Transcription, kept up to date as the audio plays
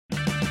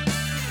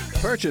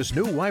Purchase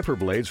new wiper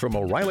blades from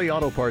O'Reilly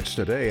Auto Parts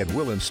today and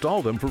we'll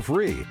install them for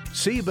free.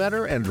 See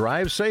better and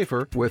drive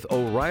safer with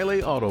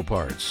O'Reilly Auto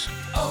Parts.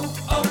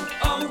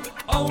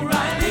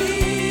 O'Reilly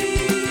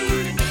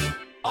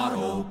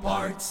Auto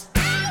Parts.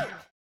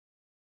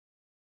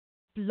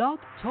 Blog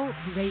Talk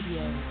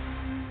Radio.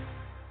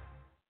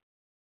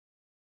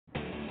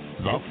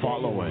 The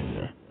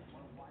following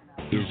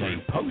is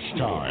a Post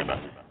Time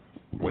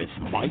with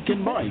Mike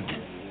and Mike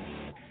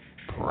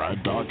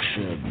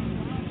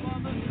production.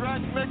 On the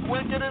stretch,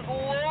 McWicked is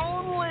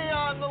lonely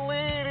on the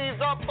lead.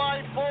 He's up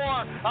by 4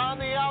 on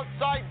the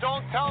outside.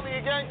 Don't tell me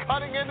again,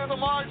 cutting into the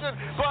margin,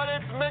 but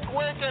it's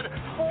McWicked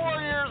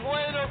 4 years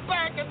later,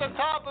 back at the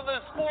top of the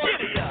sport.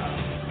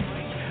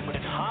 But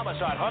it's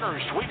Homicide Hunter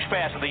who sweeps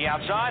past to the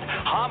outside.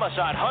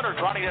 Homicide Hunter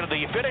trotting into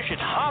the finish.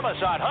 It's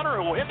Homicide Hunter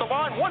who will hit the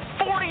line.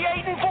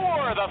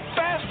 148-4, the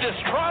fastest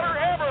trotter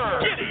ever.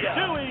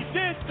 Dewey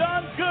did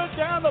done good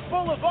down the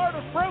boulevard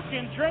of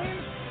broken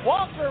dreams.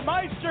 Walker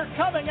Meister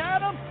coming at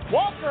him.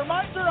 Walker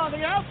Meister on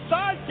the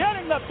outside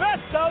getting the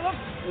best of him.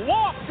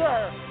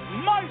 Walker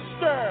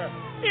Meister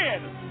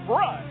in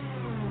front.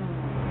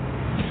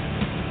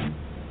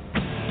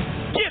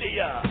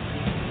 Giddy-up.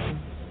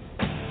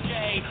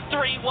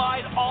 3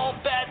 wide, all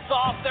bets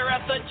off. They're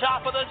at the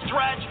top of the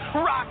stretch.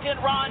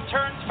 Rockin' Ron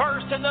turns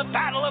first in the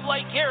Battle of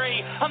Lake Erie.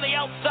 On the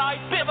outside,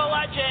 Bit of a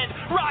Legend.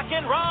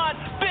 Rockin' Ron,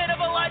 Bit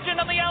of a Legend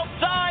on the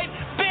outside.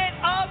 Bit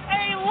of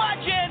a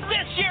Legend,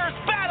 this year's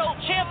battle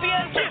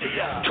champion.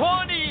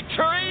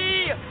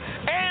 23-1.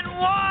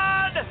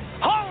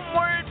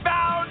 Homeward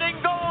bound in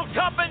Gold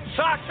Cup and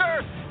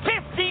Soccer.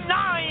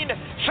 59.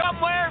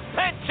 Somewhere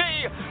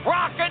Pensy.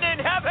 Rockin' in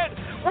heaven.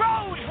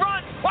 Rose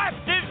Run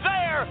Quest is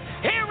there.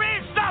 Here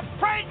is the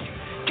French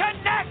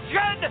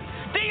Connection.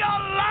 The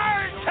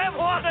Alerts have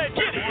won it.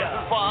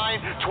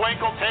 Behind,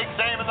 Twinkle takes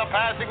aim in the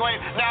passing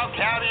lane. Now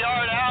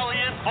Caviar Alley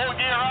in full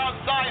gear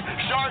outside.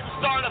 Sharton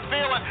starting to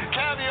feel it.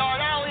 Caviar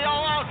Alley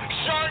all out.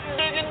 Sharton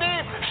digging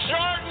deep.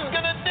 Sharton's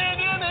going to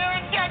dig in here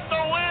and get the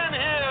win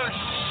here.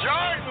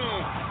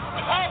 Sharton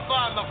up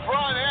on the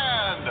front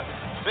end.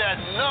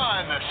 Said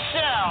none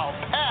shall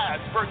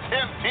pass for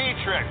Tim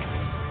Dietrich.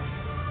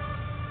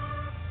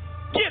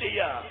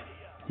 Giddy-up.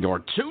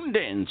 You're tuned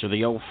in to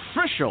the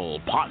official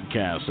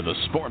podcast of the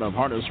sport of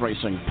harness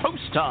racing,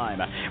 Post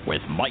Time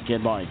with Mike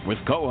and Mike, with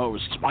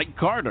co-hosts Mike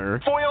Carter.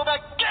 Foiled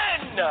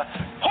again.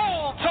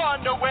 Holds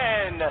on to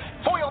win.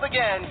 Foiled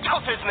again.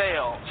 Tough as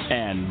nails.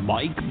 And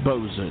Mike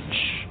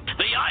Bozich.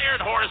 The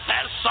Iron Horse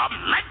has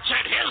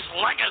cemented his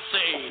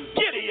legacy.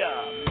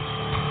 Giddy-up.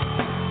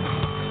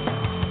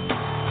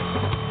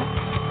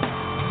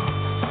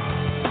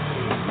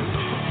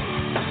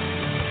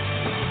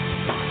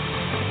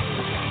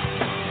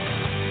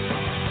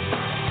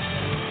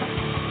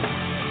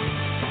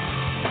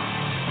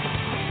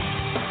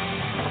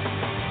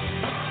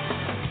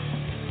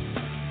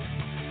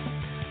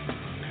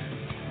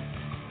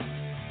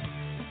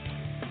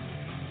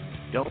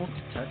 Don't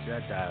touch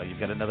that dial. You've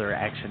got another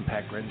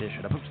action-packed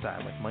rendition of Post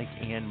Time with Mike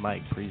and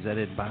Mike,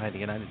 presented by the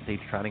United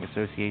States Trotting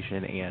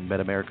Association and Bet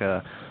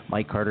America.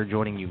 Mike Carter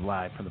joining you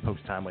live from the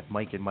Post Time with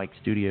Mike and Mike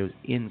studios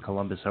in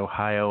Columbus,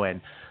 Ohio. And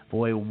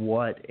boy,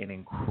 what an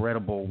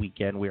incredible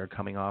weekend we are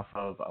coming off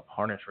of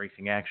harness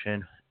racing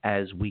action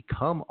as we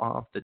come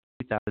off the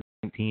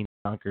 2019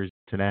 Yonkers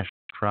International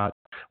Trot,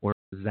 where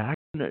Zach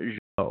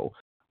Joe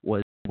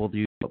was able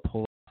to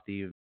pull off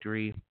the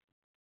victory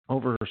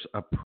over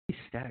a pretty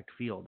stacked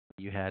field.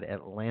 You had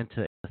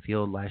Atlanta in the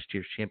field. Last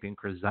year's champion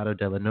Cruzado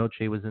della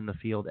Noche was in the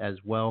field as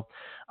well.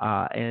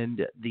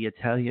 And the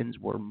Italians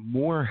were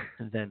more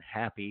than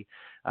happy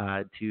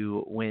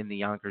to win the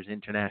Yonkers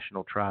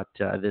International Trot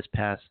this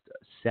past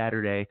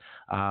Saturday.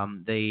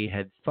 They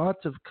had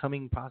thoughts of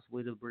coming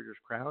possibly to the Breeders'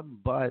 Crown,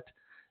 but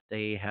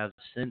they have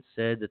since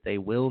said that they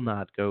will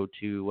not go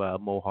to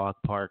Mohawk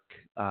Park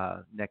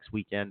next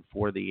weekend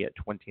for the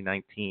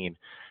 2019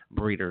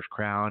 Breeders'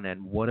 Crown.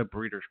 And what a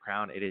Breeders'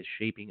 Crown it is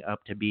shaping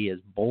up to be, as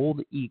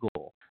Bold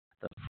Eagle,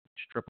 the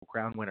Triple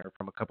Crown winner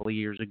from a couple of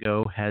years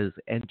ago, has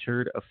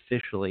entered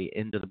officially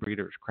into the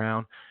Breeders'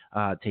 Crown,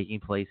 taking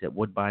place at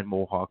Woodbine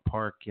Mohawk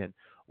Park. And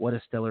what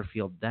a stellar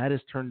field that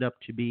has turned up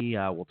to be.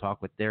 We'll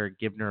talk with Derek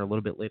Gibner a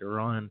little bit later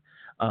on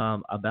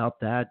about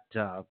that,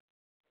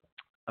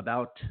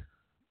 about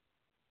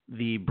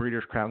the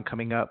Breeders' Crown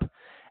coming up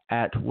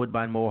at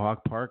Woodbine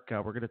Mohawk Park.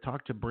 We're going to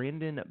talk to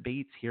Brandon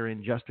Bates here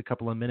in just a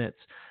couple of minutes.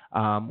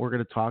 We're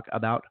going to talk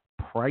about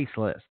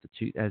Priceless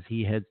as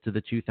he heads to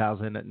the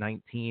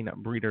 2019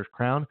 Breeders'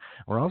 Crown.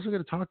 We're also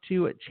going to talk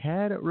to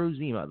Chad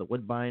Rosema, the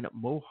Woodbine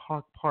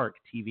Mohawk Park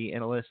TV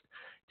analyst,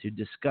 to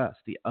discuss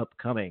the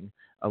upcoming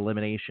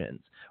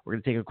eliminations. We're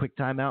going to take a quick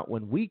time out.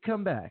 When we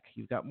come back,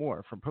 you've got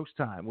more from Post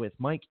Time with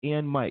Mike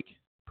and Mike,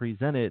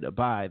 presented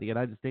by the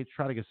United States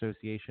Trotting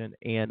Association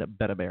and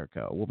Bet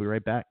America. We'll be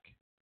right back.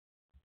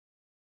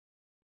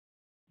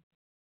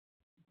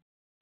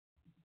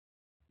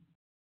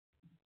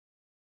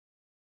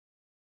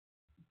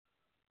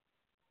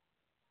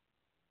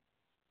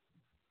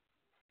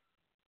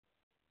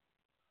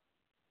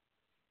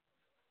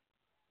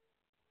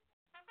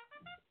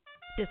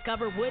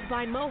 Discover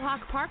Woodbine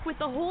Mohawk Park with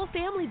the whole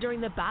family during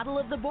the Battle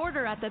of the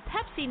Border at the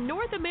Pepsi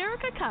North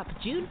America Cup,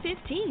 June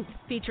 15th,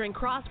 featuring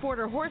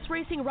cross-border horse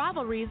racing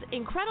rivalries,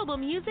 incredible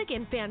music,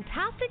 and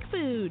fantastic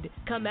food.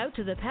 Come out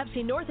to the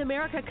Pepsi North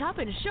America Cup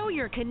and show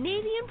your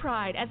Canadian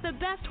pride as the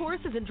best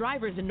horses and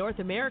drivers in North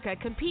America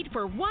compete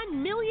for $1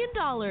 million.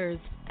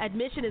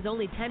 Admission is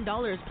only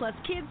 $10 plus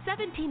kids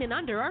 17 and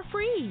under are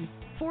free.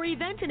 For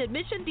event and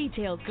admission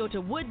details, go to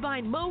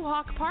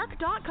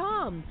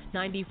woodbinemohawkpark.com,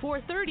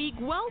 9430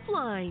 Guelph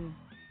Line.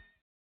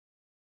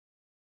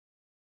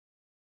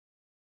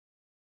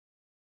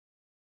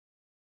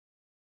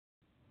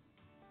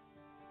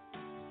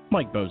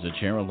 Mike Bozich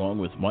here, along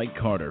with Mike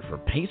Carter for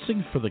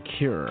Pacing for the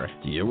Cure.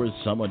 Do you or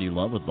someone you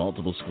love with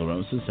multiple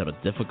sclerosis have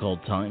a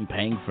difficult time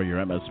paying for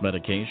your MS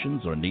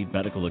medications or need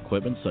medical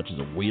equipment such as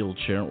a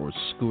wheelchair or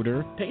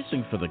scooter?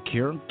 Pacing for the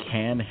Cure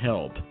can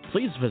help.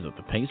 Please visit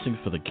the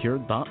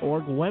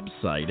pacingforthecure.org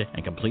website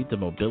and complete the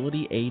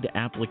mobility aid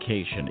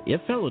application.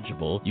 If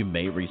eligible, you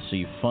may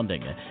receive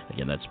funding.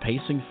 Again, that's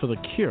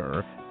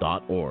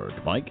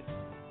pacingforthecure.org. Mike?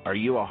 Are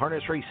you a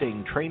harness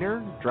racing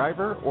trainer,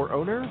 driver, or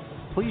owner?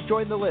 Please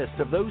join the list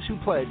of those who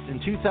pledged in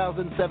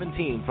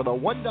 2017 for the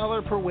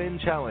 $1 per win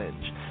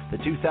challenge. The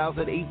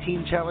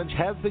 2018 challenge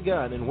has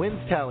begun and wins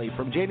tally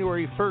from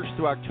January 1st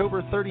through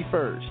October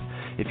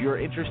 31st. If you are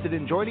interested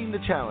in joining the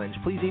challenge,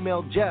 please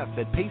email Jeff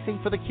at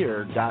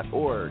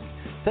pacingforthecure.org.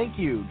 Thank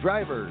you,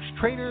 drivers,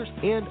 trainers,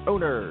 and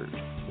owners.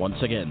 Once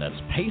again,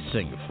 that's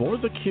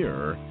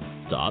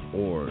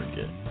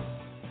pacingforthecure.org.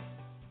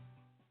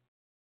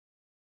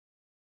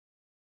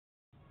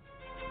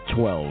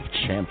 12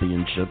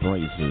 championship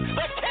races.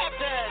 The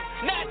captain,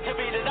 not to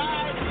be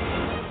denied.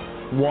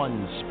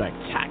 One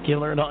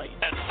spectacular night.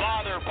 And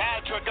Father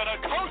Patrick gonna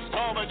coast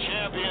home a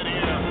champion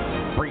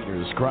here.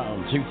 Breeders'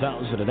 Crown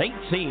 2018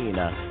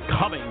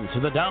 coming to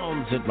the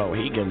Downs at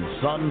Mohegan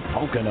Sun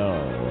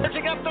Pocono.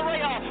 Pitching up the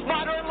rail,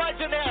 Modern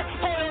Legend there,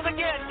 foiled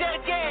again,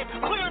 dead game,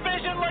 clear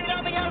vision late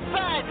on the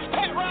outside,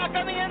 Pet Rock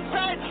on the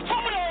inside,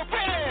 photo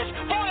finish,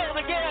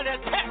 foiled again,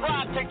 and Pet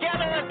Rock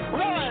together,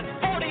 run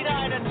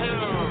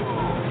 49-2.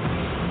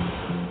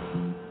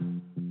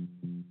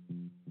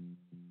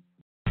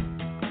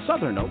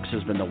 Southern Oaks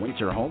has been the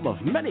winter home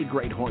of many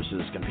great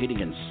horses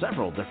competing in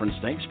several different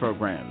stakes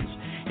programs.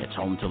 It's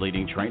home to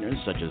leading trainers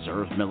such as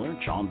Irv Miller,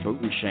 John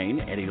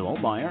Butenshane, Eddie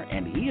Lohmeyer,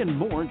 and Ian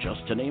Moore,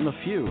 just to name a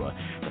few.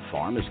 The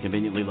farm is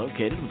conveniently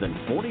located within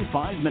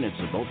 45 minutes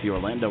of both the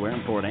Orlando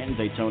Airport and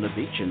Daytona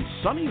Beach in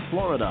sunny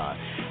Florida.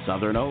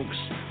 Southern Oaks,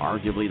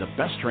 arguably the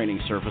best training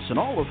surface in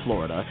all of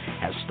Florida,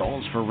 has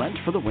stalls for rent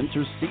for the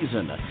winter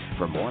season.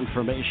 For more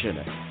information,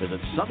 visit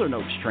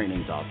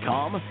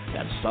southernoakstraining.com.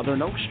 That's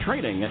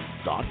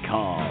southernoakstraining.com.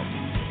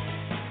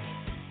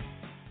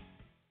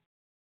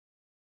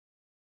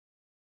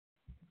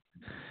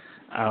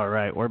 All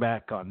right, we're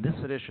back on this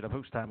edition of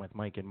Post Time with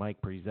Mike and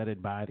Mike, presented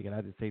by the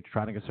United States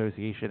Trotting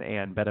Association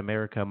and Bet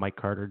America. Mike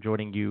Carter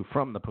joining you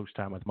from the Post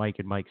Time with Mike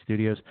and Mike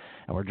studios.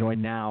 And we're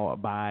joined now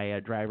by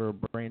driver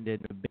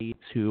Brandon Bates,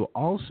 who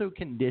also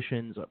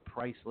conditions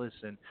Priceless.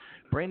 And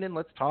Brandon,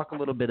 let's talk a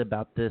little bit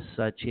about this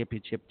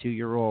championship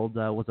 2-year-old.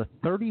 Was a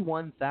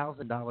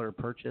 $31,000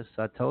 purchase.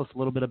 Tell us a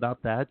little bit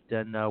about that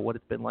and what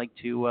it's been like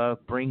to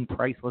bring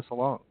Priceless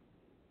along.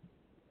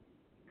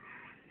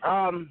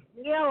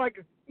 Yeah, like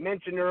I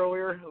mentioned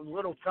earlier, a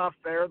little tough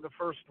there the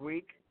first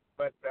week,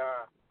 but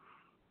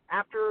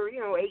after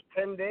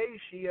 8-10 days,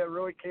 she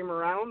really came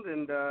around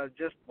and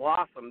just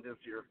blossomed this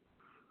year.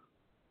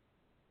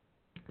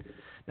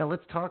 Now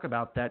let's talk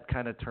about that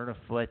kind of turn of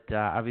foot.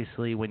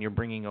 Obviously, when you're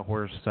bringing a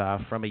horse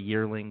from a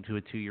yearling to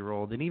a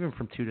 2-year-old, and even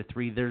from 2 to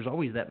 3, there's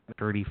always that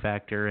maturity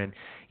factor, and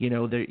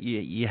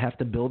you have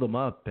to build them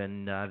up,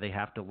 and they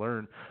have to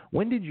learn.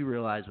 When did you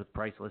realize with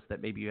Priceless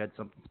that maybe you had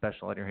something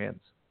special on your hands?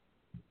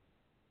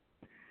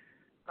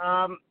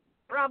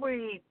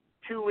 Probably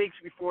 2 weeks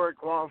before I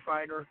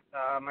qualified her.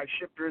 I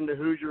shipped her into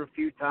Hoosier a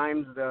few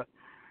times to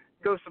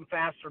go some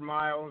faster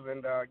miles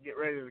and get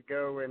ready to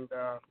go,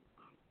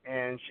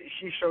 and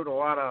she showed a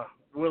lot of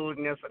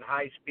willingness at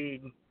high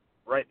speed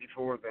right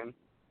before then.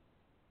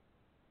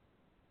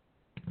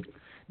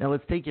 Now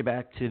let's take you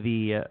back to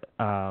the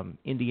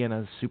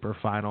Indiana Super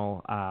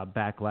Final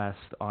back last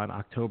on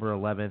October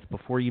 11th,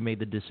 before you made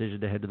the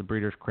decision to head to the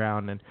Breeders'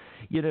 Crown. And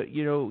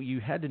you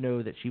had to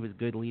know that she was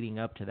good leading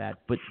up to that.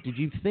 But did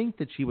you think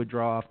that she would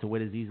draw off to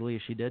win as easily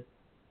as she did?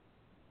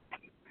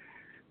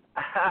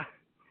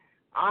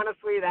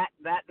 Honestly,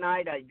 that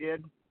night I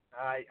did.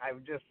 I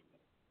was just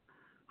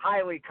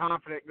highly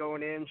confident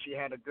going in. She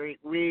had a great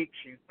week.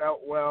 She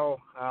felt well.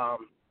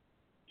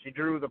 She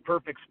drew the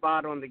perfect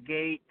spot on the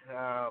gate.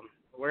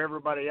 Where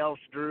everybody else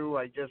drew,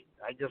 I just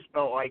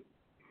felt like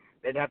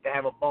they'd have to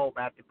have a ball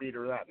bat to beat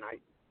her that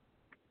night.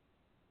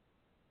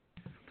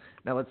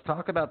 Now let's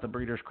talk about the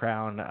Breeders'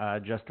 Crown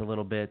just a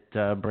little bit,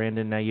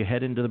 Brandon. Now you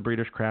head into the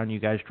Breeders' Crown. You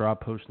guys draw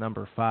post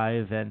number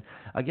 5, and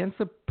against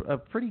a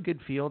pretty good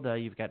field,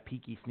 you've got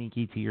Peaky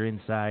Sneaky to your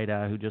inside,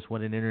 who just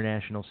won an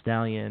International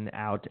Stallion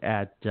out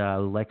at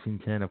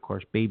Lexington. Of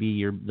course, Baby,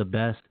 you're the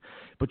best.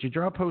 But you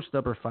draw post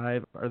number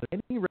 5. Are there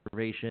any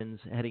reservations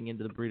heading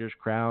into the Breeders'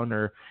 Crown,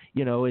 or,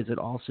 is it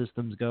all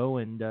systems go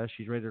and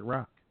she's ready to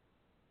rock?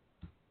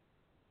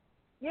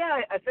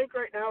 Yeah, I think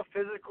right now,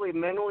 physically,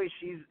 mentally,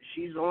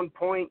 she's on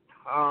point.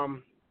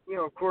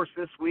 Of course,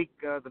 this week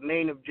the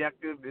main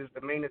objective is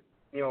to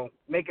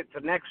make it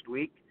to next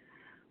week.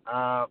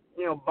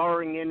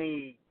 Barring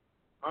any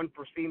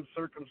unforeseen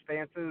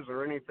circumstances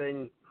or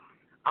anything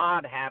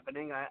odd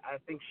happening, I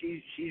think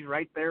she's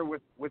right there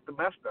with the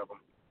best of them.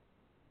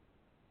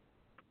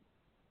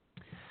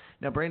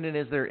 Now, Brandon,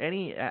 is there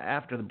any,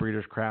 after the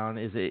Breeders' Crown,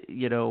 is it,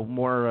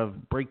 more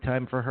of break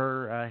time for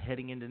her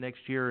heading into next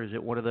year? Or is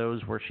it one of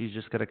those where she's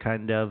just going to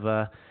kind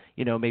of,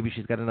 maybe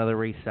she's got another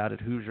race out at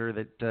Hoosier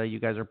that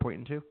you guys are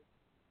pointing to?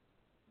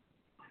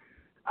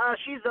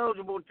 She's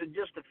eligible to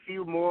just a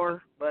few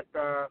more, but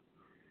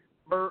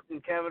Bert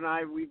and Kevin and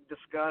I, we've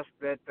discussed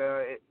that,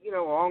 as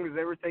long as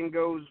everything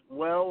goes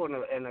well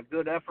and a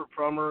good effort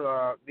from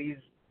her,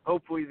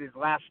 hopefully these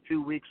last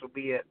 2 weeks will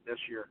be it this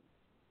year.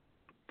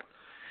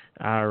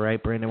 All right,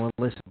 Brandon. Well,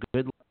 listen,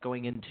 good luck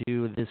going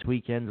into this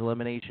weekend's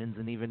eliminations,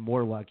 and even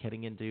more luck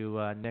heading into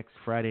next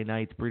Friday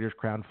night's Breeders'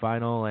 Crown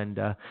Final. And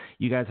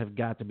you guys have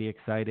got to be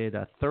excited.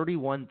 A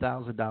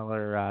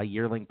 $31,000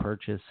 yearling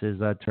purchase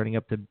is turning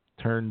up to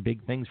turn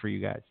big things for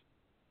you guys.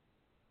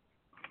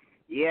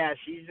 Yeah,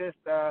 she's just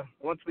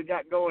once we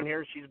got going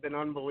here, she's been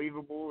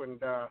unbelievable,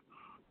 and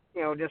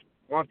just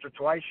once or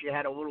twice she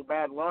had a little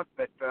bad luck,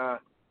 but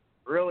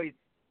really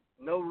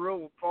no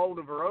real fault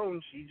of her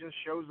own. She just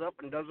shows up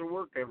and does her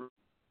work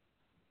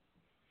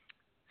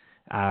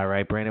All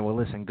right, Brandon. Well,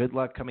 listen, good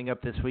luck coming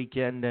up this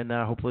weekend, and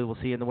hopefully we'll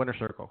see you in the winner's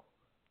circle.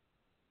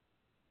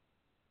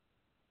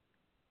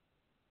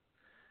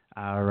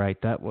 All right,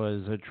 that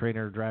was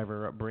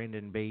trainer-driver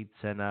Brandon Bates,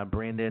 and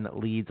Brandon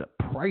leads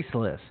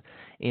Priceless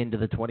into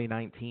the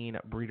 2019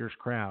 Breeders'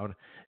 Crown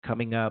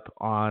coming up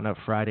on a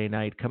Friday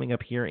night. Coming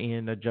up here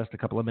in just a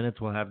couple of minutes,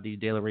 we'll have the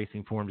Daily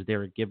Racing Forum's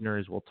Derek Givner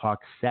as we'll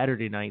talk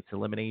Saturday night's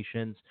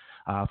eliminations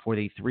for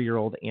the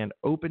 3-year-old and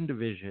open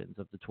divisions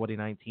of the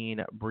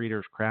 2019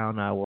 Breeders' Crown.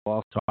 We'll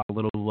also talk a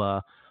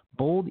little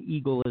Bold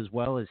Eagle as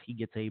well as he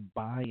gets a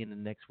bye in the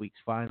next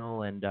week's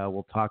final, and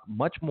we'll talk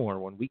much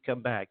more when we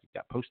come back. You've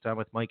got Post Time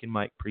with Mike and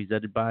Mike,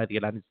 presented by the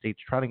United States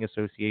Trotting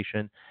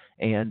Association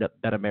and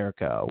Bet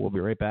America. We'll be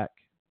right back.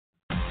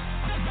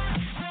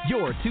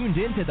 You're tuned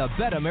in to the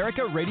Bet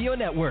America Radio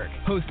Network.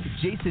 Host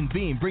Jason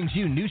Beam brings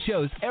you new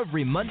shows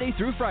every Monday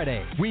through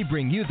Friday. We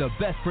bring you the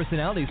best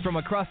personalities from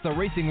across the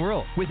racing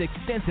world with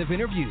extensive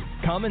interviews,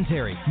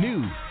 commentary,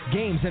 news,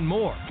 games, and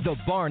more. The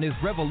Barn is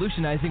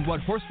revolutionizing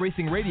what horse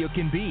racing radio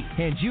can be,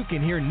 and you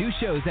can hear new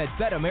shows at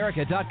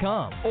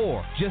betamerica.com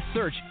or just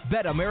search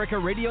Bet America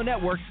Radio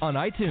Network on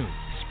iTunes,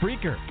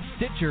 Spreaker,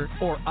 Stitcher,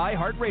 or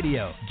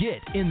iHeartRadio.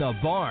 Get in the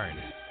Barn.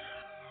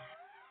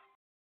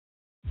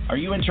 Are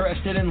you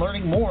interested in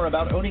learning more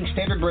about owning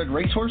standardbred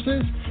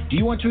racehorses? Do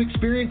you want to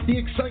experience the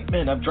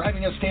excitement of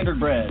driving a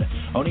standardbred?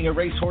 Owning a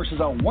racehorse is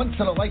a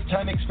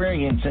once-in-a-lifetime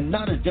experience and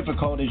not as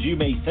difficult as you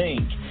may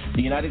think.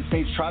 The United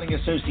States Trotting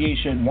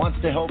Association wants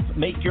to help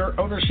make your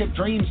ownership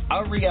dreams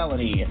a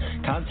reality.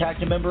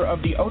 Contact a member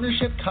of the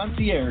Ownership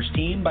Concierge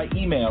team by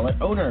email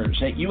at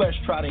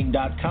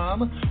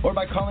owners@ustrotting.com or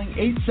by calling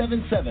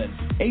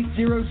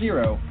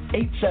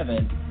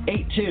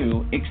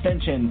 877-800-8782,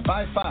 extension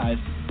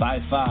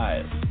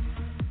 5555.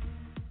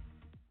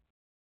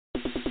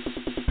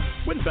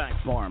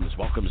 Winback Farms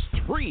welcomes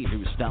 3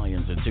 new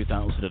stallions in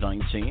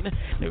 2019.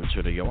 New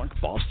to New York,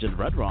 Boston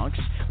Red Rocks,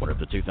 winner of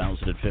the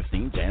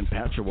 2015 Dan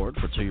Patch Award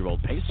for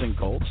 2-year-old pacing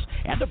colts,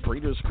 and a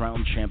Breeders'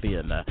 Crown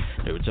champion.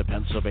 New to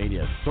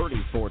Pennsylvania,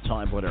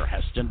 34-time winner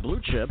Heston Blue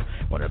Chip,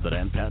 winner of the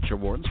Dan Patch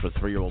Awards for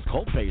 3-year-old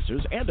colt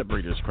pacers and a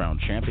Breeders' Crown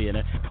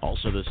champion.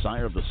 Also the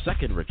sire of the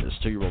second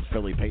richest 2-year-old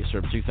filly pacer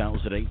of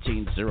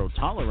 2018, Zero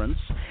Tolerance.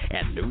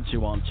 And new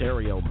to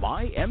Ontario,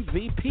 My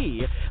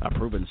MVP, a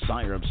proven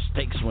sire of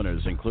stakes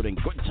winners, including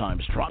Good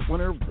Times Trot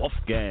winner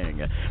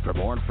Wolfgang. For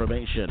more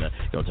information,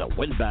 go to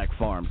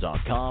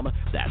winbackfarm.com.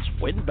 That's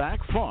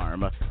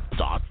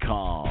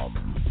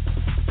winbackfarm.com.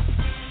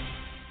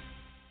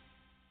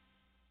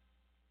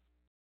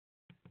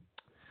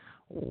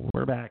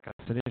 We're back on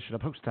this edition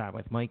of Post Time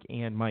with Mike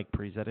and Mike,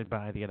 presented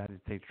by the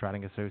United States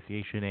Trotting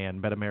Association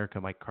and Bet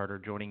America. Mike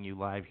Carter joining you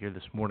live here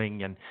this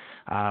morning, and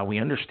we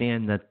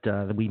understand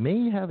that we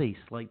may have a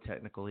slight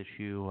technical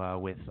issue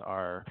with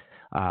our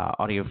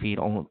audio feed.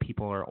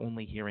 People are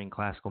only hearing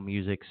classical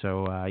music,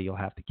 so you'll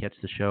have to catch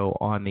the show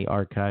on the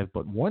archive.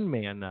 But one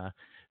man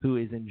who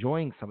is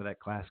enjoying some of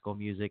that classical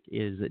music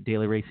is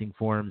Daily Racing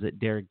Forum's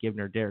Derek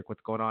Givner. Derek,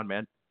 what's going on,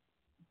 man?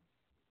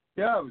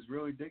 Yeah, I was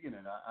really digging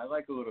it. I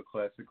like a little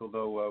classical,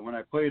 though. When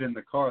I play it in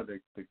the car, the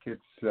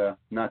kids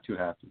not too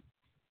happy.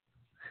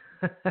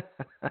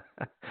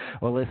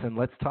 Well, listen,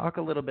 let's talk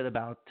a little bit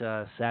about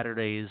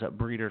Saturday's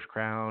Breeders'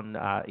 Crown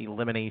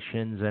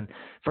eliminations. And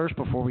first,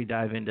 before we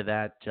dive into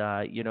that,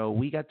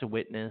 we got to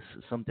witness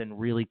something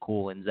really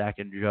cool in Zach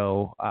and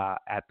Joe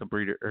at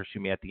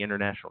the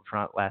International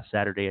Trot last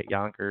Saturday at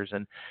Yonkers.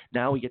 And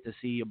now we get to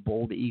see a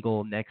Bold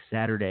Eagle next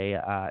Saturday.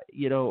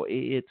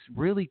 It's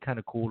really kind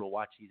of cool to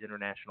watch these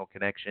international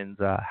connections,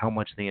 how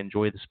much they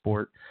enjoy the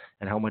sport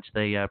and how much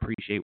they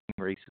appreciate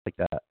races like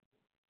that.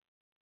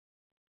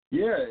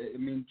 Yeah, I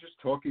mean, just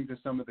talking to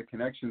some of the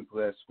connections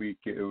last week,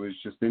 it was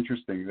just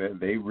interesting.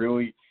 They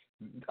really,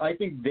 I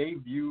think they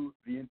view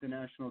the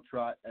International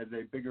Trot as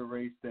a bigger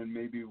race than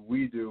maybe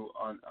we do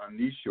on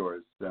these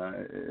shores.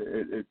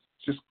 It's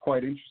just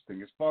quite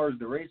interesting. As far as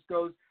the race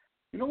goes,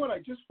 you know what? I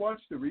just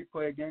watched the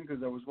replay again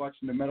because I was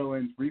watching the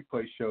Meadowlands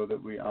replay show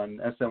that we on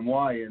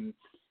SMY, and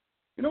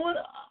you know what?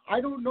 I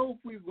don't know if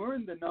we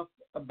learned enough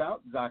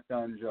about Zach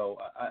Donjo.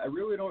 I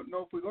really don't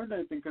know if we learned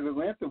anything because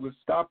Atlanta was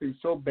stopping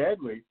so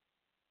badly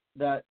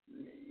that,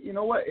 you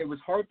know what, it was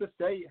hard to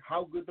say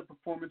how good the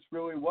performance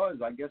really was.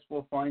 I guess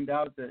we'll find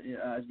out that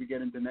as we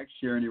get into next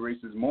year and he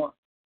races more.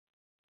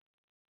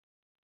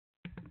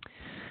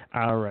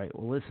 All right.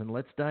 Well, listen,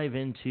 let's dive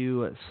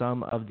into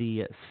some of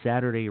the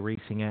Saturday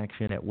racing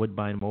action at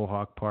Woodbine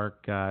Mohawk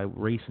Park.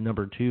 Race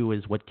number 2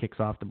 is what kicks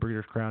off the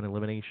Breeders' Crown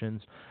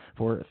eliminations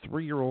for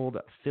 3-year-old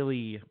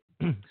filly.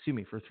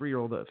 For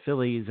 3-year-old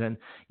fillies, and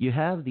you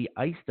have the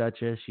Ice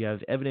Duchess, you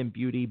have Evident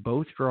Beauty,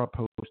 both draw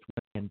post 1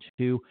 and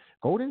 2.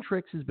 Golden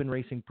Tricks has been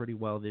racing pretty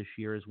well this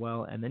year as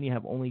well, and then you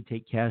have Only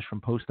Take Cash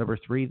from post number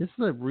 3. This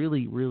is a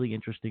really, really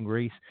interesting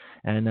race,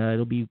 and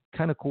it'll be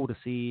kind of cool to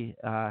see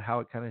how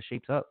it kind of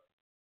shapes up.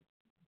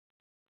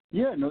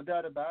 Yeah, no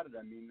doubt about it.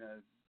 I mean,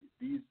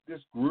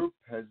 this group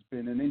has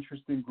been an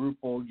interesting group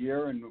all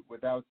year, and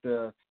without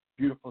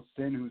Beautiful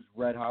Sin, who's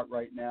red hot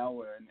right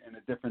now in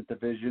a different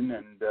division,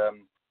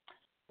 and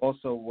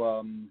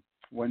also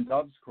When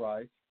Doves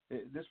Cry,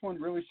 this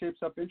one really shapes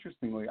up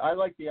interestingly. I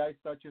like the Ice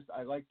Duchess.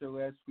 I liked her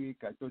last week.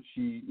 I thought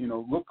she,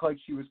 looked like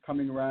she was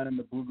coming around in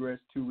the Bluegrass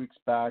 2 weeks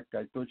back.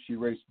 I thought she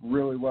raced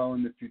really well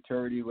in the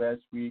Futurity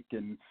last week,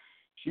 and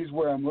she's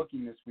where I'm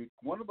looking this week.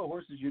 One of the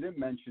horses you didn't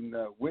mention,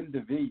 Win de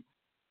Vie,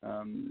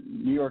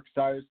 New York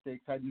Sire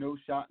Stakes, had no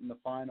shot in the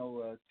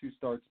final 2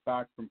 starts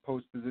back from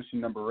post position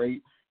number 8.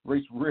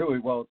 Raced really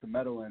well at the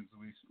Meadowlands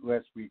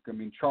last week. I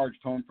mean,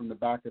 charged home from the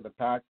back of the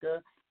pack.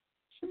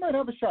 She might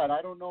have a shot.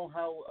 I don't know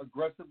how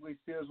aggressively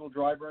Sears will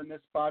drive her in this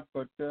spot,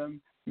 but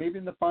maybe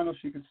in the final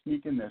she could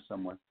sneak in there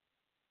somewhere.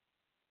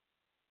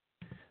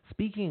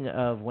 Speaking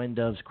of When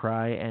Doves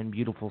Cry and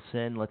Beautiful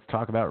Sin, let's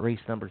talk about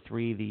race number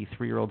 3, the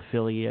 3-year-old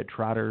filly at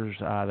Trotters,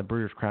 the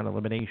Breeders' Crown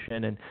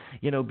elimination. And,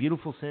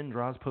 Beautiful Sin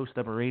draws post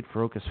number 8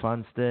 for Ocas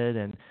Fonstead,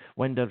 and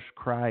When Doves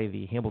Cry,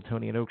 the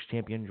Hambletonian Oaks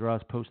champion,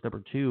 draws post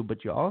number 2.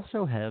 But you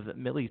also have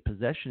Millie's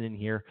Possession in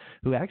here,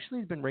 who actually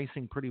has been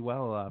racing pretty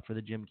well for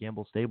the Jim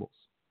Campbell stables.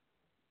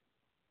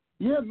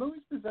 Yeah,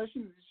 Millie's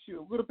Possession is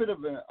a little bit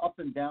of an up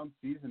and down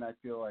season, I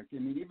feel like. I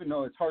mean, even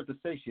though it's hard to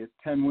say, she has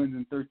 10 wins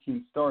and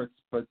 13 starts,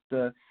 but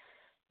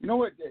you know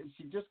what?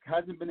 She just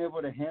hasn't been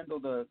able to handle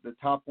the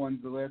top ones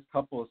the last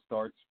couple of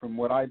starts from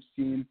what I've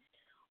seen.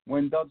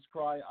 When Doves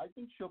Cry, I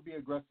think she'll be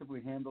aggressively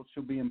handled.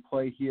 She'll be in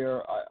play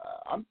here.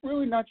 I'm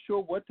really not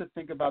sure what to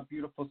think about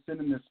Beautiful Sin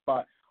in this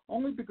spot,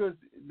 only because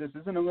this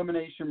is an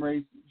elimination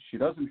race. She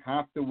doesn't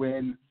have to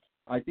win.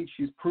 I think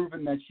she's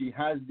proven that she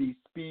has the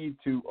speed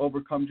to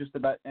overcome just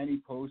about any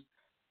post.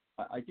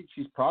 I think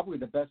she's probably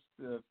the best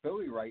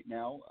filly right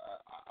now.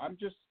 I'm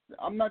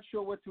not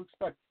sure what to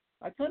expect.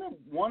 I kind of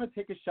want to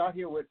take a shot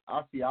here with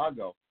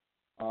Asiago,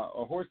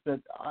 a horse that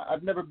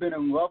I've never been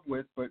in love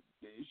with, but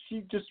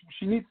she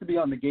needs to be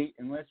on the gate.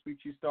 And last week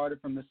she started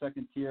from the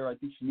second tier. I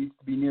think she needs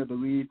to be near the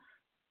lead.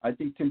 I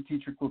think Tim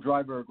Tetrick will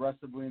drive her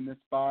aggressively in this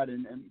spot,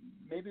 and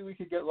maybe we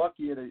could get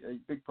lucky at a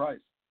big price.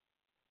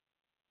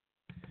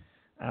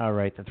 All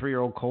right, the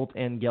 3-year-old Colt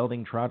and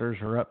Gelding Trotters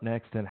are up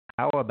next. And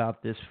how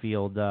about this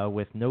field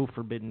with no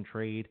Forbidden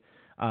Trade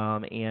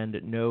and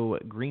no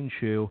Green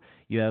Shoe?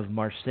 You have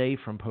Marseille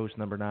from post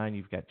number 9.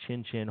 You've got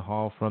Chin Chin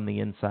Hall from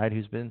the inside,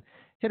 who's been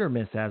hit or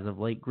miss as of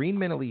late. Green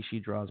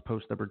Menalishi draws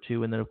post number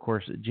 2. And then, of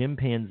course, Jim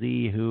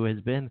Panzee, who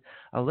has been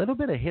a little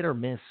bit of hit or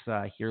miss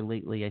here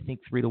lately. I think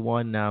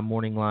 3-1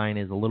 morning line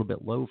is a little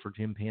bit low for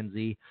Jim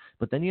Panzee.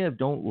 But then you have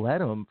Don't Let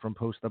 'Em from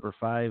post number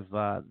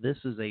 5. This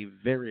is a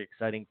very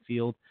exciting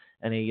field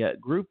and a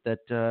group that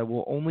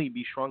will only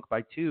be shrunk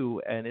by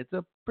 2. And this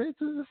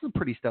is a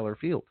pretty stellar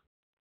field.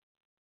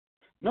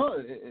 No,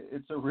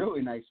 it's a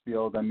really nice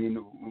field. I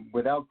mean,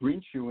 without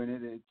Green Shoe in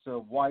it, it's a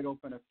wide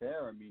open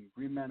affair. I mean,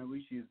 Green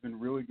Manalishi has been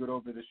really good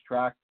over this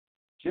track.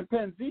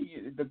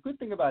 Chimpanzee, the good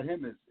thing about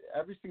him is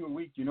every single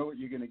week you know what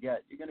you're going to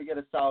get. You're going to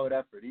get a solid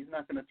effort. He's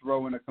not going to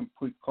throw in a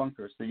complete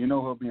clunker, so you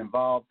know he'll be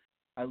involved.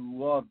 I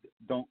loved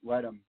Don't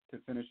Let Him to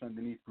finish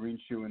underneath Green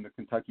Shoe in the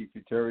Kentucky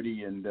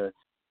Futurity, and that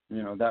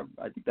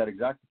I think that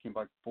exactly came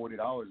back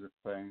 $40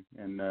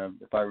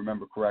 if I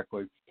remember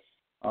correctly.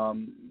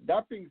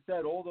 That being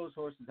said, all those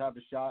horses have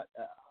a shot.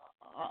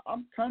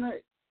 I'm kind of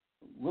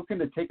looking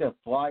to take a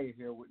flyer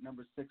here with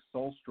number 6,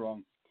 Soul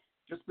Strong.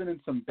 Just been in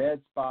some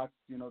bad spots,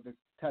 the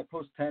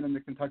post 10 in the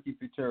Kentucky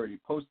Futurity,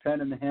 post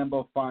 10 in the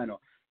Hambo Final.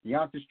 The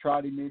Yonkers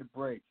Trot, he made a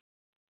break.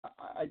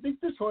 I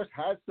think this horse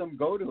has some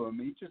go to him.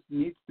 He just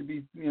needs to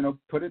be,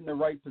 put in the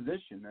right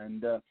position.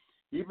 And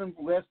even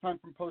last time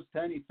from post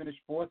 10, he finished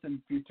 4th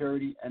in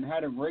Futurity and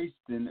hadn't raced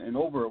in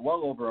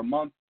well over a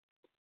month.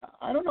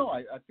 I don't know.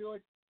 I feel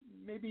like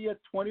maybe a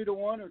 20-1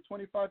 or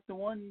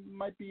 25-1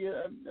 might be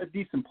a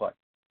decent play.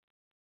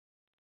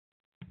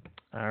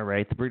 All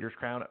right, the Breeders'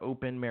 Crown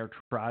Open Mare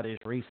Trot is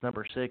race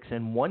number 6,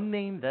 and one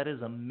name that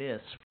is a miss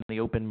from the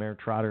Open Mare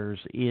Trotters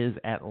is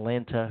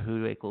Atlanta,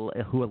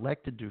 who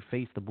elected to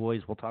face the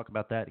boys. We'll talk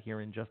about that here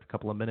in just a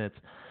couple of minutes.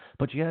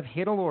 But you have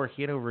Hannelore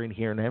Hanover in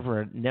here.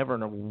 Never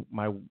in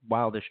my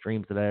wildest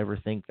dreams did I ever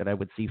think that I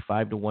would see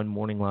 5-1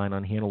 morning line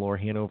on Hannelore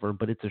Hanover,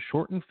 but it's a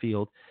shortened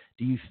field.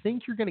 Do you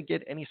think you're going to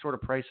get any sort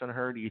of price on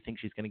her, or do you think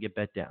she's going to get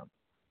bet down?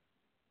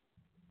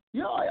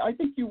 Yeah, I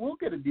think you will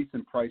get a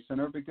decent price on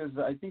her because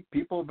I think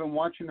people have been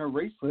watching her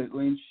race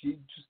lately, and she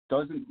just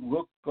doesn't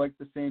look like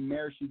the same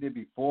mare she did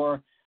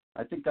before.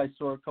 I think I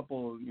saw a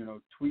couple,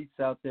 tweets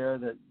out there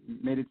that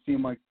made it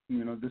seem like,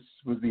 this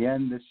was the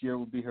end. This year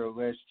will be her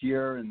last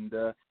year, and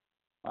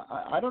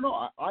I don't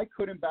know. I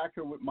couldn't back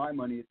her with my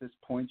money at this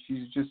point.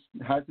 She just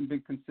hasn't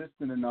been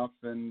consistent enough,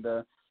 and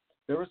there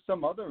are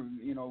some other,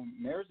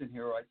 mares in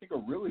here I think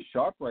are really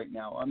sharp right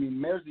now. I mean,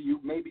 mares that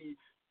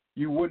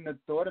you wouldn't have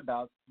thought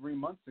about 3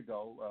 months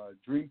ago.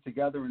 Dream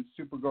Together and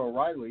Supergirl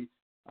Riley,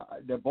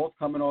 they're both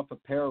coming off a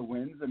pair of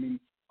wins. I mean,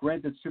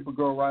 granted,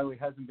 Supergirl Riley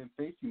hasn't been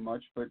facing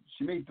much, but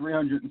she made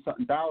 300 and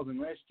something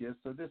thousand last year,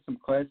 so there's some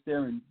class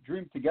there. And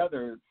Dream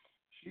Together,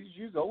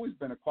 she's always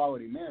been a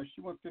quality mare.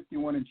 She went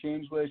 51 and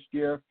change last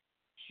year.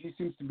 She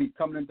seems to be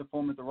coming into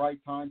form at the right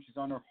time. She's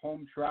on her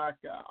home track.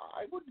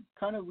 I would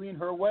kind of lean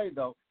her way,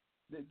 though.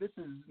 This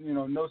is,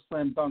 no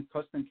slam dunk.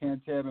 Custom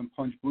Cantab and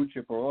Punch Blue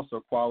Chip are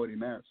also quality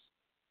mares.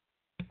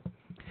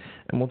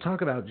 And we'll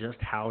talk about just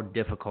how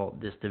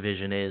difficult this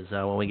division is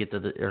when we get to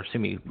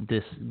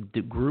this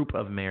group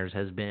of mares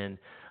has been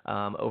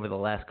over the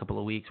last couple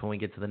of weeks when we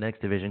get to the next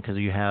division, because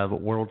you have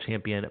world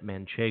champion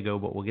Manchego,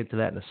 but we'll get to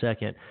that in a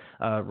second.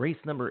 Race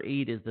number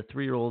 8 is the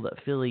 3-year-old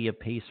filly of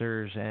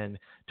Pacers and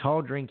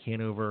Tall Drink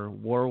Hanover,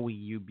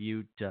 Warrawee U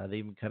Butte.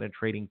 They've been kind of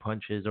trading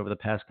punches over the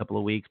past couple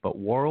of weeks, but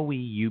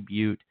Warrawee U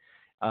Butte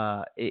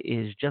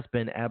it has just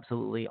been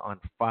absolutely on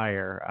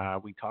fire.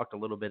 We talked a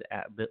little bit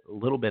after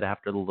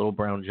the Little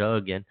Brown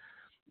Jug, and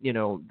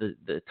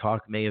the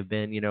talk may have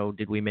been,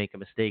 did we make a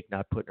mistake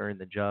not putting her in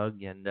the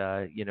jug? And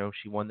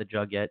she won the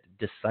jug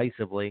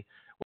decisively.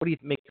 What do you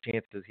make the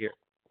chances here?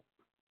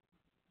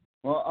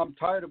 Well, I'm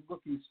tired of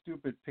looking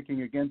stupid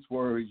picking against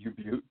Warrawee U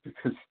Butte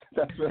because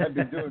that's what I've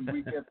been doing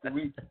week after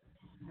week.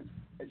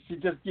 She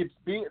just keeps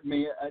beating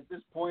me. At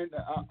this point,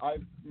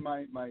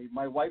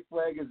 my white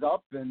flag is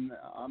up, and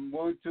I'm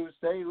willing to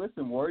say,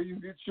 listen, Warrior,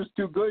 it's just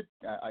too good.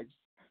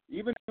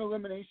 Even in an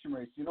elimination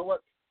race, you know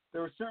what?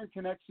 There are certain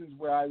connections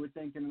where I would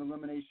think in an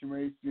elimination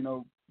race,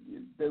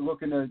 they're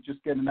looking to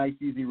just get a nice,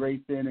 easy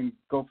race in and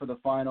go for the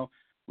final.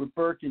 With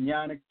Burke and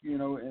Yannick,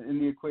 in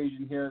the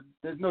equation here,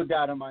 there's no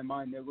doubt in my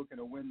mind they're looking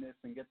to win this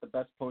and get the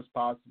best post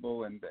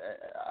possible, and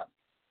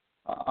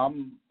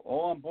I'm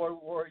all on board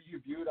with Warrior U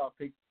Butte. I'll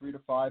take 3 to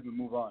 5 and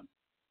move on.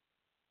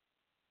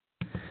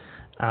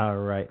 All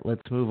right,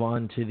 let's move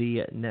on to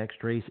the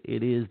next race.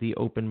 It is the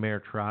Open Mare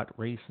Trot,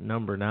 race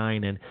number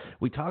 9. And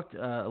we talked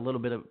a little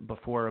bit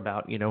before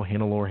about,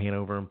 Hannelore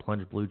Hanover and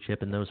Plunge Blue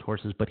Chip and those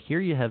horses. But here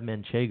you have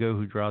Manchego,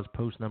 who draws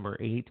post number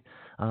 8.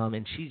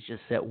 And she's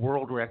just set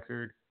world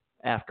record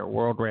after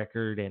world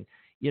record. And,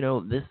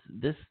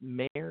 this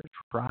mare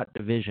trot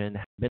division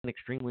has been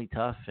extremely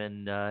tough.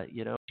 And,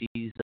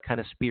 she's kind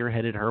of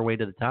spearheaded her way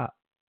to the top.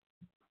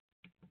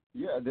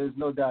 Yeah, there's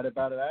no doubt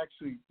about it. I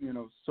actually,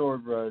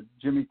 saw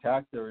Jimmy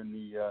Tactor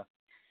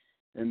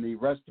in the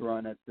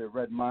restaurant at the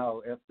Red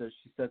Mile after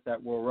she set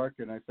that world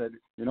record. And I said,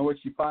 you know what,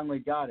 she finally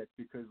got it,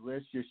 because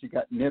last year she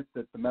got nipped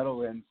at the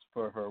Meadowlands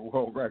for her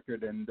world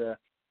record. And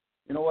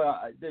you know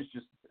what,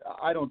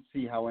 I don't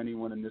see how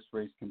anyone in this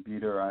race can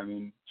beat her. I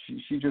mean,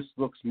 she just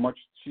looks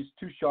she's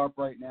too sharp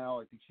right now.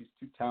 I think she's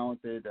too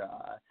talented.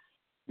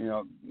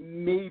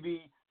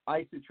 Maybe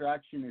Ice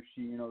Attraction if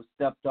she,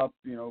 stepped up,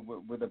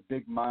 with a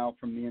big mile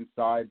from the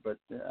inside, but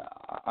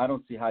I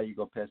don't see how you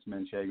go past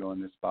Manchego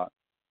in this spot.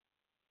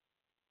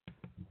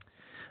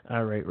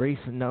 All right, race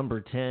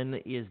number 10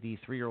 is the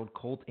 3-year-old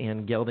Colt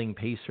and Gelding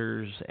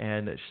Pacers,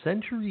 and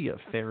Century of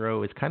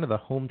Pharaoh is kind of the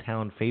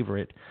hometown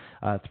favorite.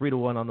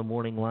 3-1 on the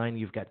morning line.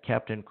 You've got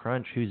Captain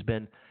Crunch, who's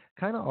been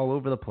kind of all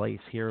over the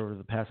place here over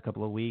the past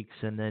couple of weeks,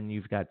 and then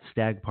you've got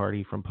Stag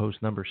Party from post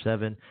number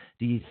 7.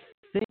 Do you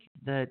think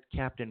that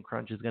Captain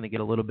Crunch is going to get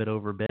a little bit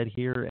overbet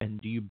here,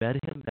 and do you bet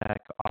him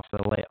back off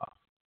the layoff?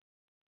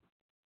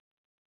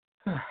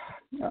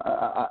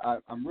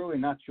 I'm really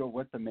not sure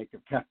what to make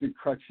of Captain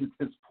Crunch at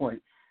this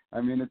point. I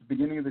mean, at the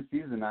beginning of the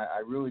season,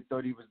 I really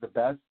thought he was the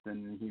best,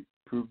 and he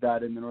proved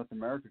that in the North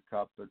America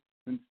Cup. But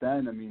since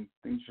then, I mean,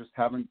 things just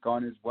haven't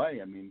gone his way.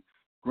 I mean,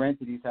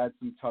 granted, he's had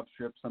some tough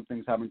trips. Some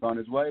things haven't gone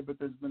his way, but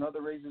there's been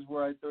other races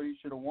where I thought he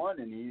should have won,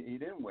 and he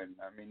didn't win.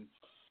 I mean,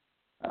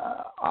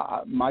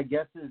 my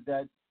guess is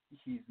that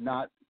he's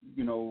not,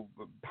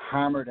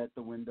 hammered at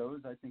the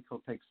windows. I think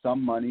he'll take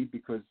some money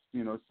because,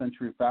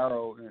 Century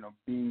Pharaoh,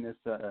 being this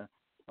a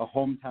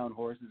hometown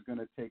horse is going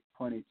to take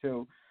plenty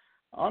too.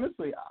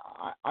 Honestly,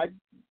 I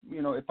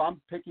if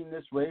I'm picking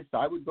this race,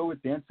 I would go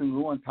with Dancing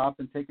Lou on top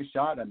and take a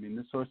shot. I mean,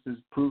 this horse has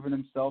proven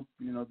himself,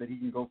 that he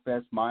can go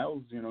fast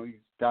miles. He's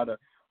got a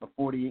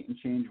 48 and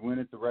change win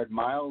at the Red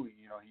Mile.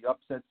 He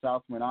upset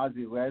Southwind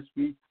Ozzie last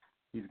week.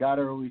 He's got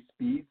early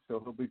speed, so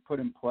he'll be put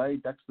in play.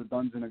 Dexter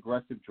Dunn's an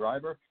aggressive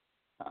driver.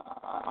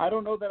 I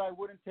don't know that I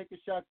wouldn't take a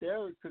shot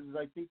there because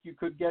I think you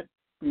could get,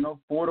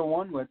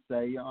 4-1, let's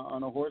say,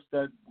 on a horse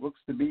that looks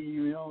to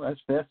be, as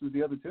fast as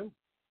the other two.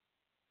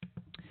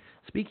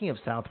 Speaking of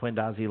Southwind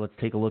Ozzie, let's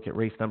take a look at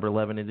race number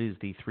 11. It is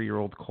the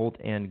 3-year-old Colt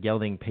and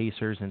Gelding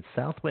Pacers, and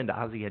Southwind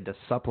Ozzie had to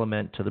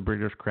supplement to the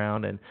Breeders'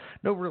 Crown, and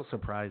no real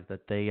surprise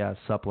that they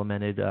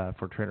supplemented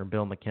for trainer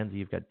Bill McKenzie.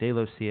 You've got De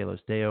Los Cielos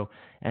Deo,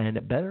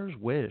 and Better's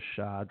Wish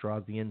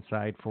draws the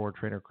inside for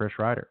trainer Chris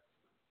Ryder.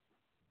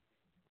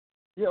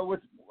 Yeah,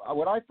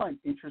 what I find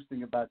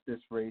interesting about this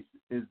race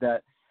is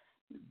that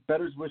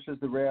Better's Wish is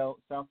the rail,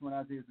 Southwind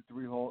Ozzie is the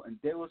 3-hole,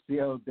 and De Los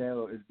Cielos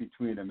Deo is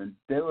between them. And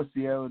De Los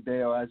Cielos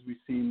Deo, as we've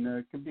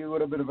seen, can be a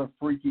little bit of a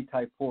freaky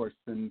type horse.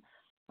 And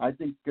I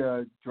think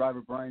driver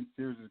Brian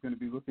Sears is going to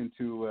be looking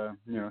to,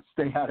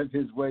 stay out of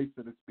his way,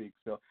 so to speak.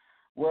 So,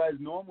 whereas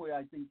normally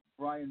I think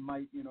Brian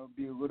might,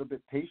 be a little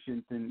bit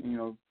patient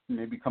and,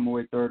 maybe come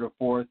away third or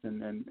fourth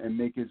and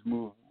make his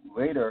move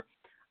later.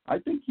 I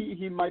think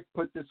he might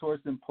put this horse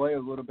in play a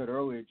little bit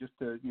earlier just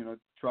to,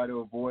 try to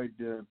avoid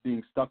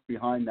being stuck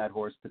behind that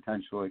horse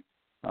potentially.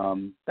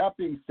 That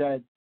being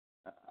said,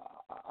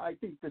 I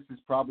think this is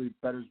probably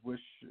Better's Wish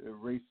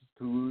races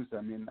to lose.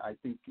 I mean, I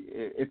think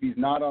if he's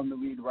not on the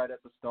lead right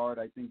at the start,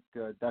 I think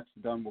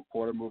Dexter Dunn will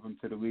quarter move him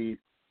to the lead.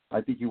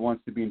 I think he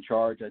wants to be in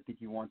charge. I think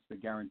he wants to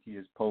guarantee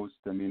his post.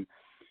 I mean,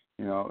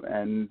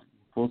 and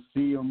we'll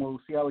see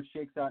how it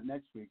shakes out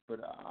next week.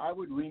 But I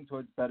would lean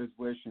towards Better's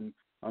Wish, and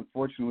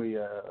unfortunately,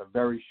 a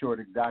very short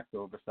exacta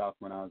over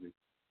Southwind Ozzie.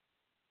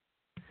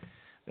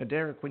 Now,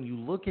 Derek, when you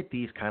look at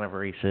these kind of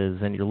races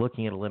and you're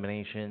looking at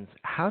eliminations,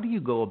 how do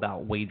you go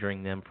about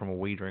wagering them from a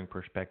wagering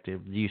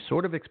perspective? Do you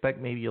sort of expect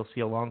maybe you'll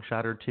see a long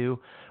shot or two,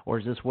 or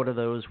is this one of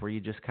those where you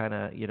just kind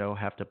of,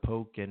 have to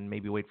poke and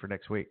maybe wait for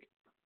next week?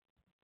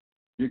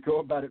 You go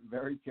about it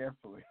very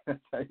carefully. That's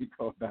how you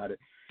go about it.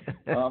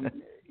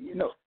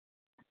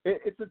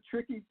 It's a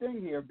tricky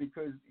thing here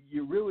because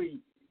you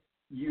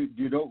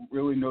don't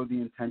really know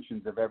the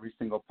intentions of every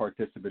single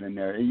participant in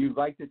there. You'd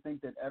like to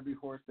think that every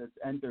horse that's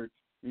entered,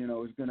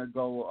 is going to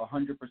go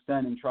 100%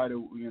 and try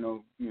to,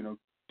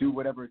 do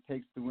whatever it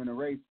takes to win a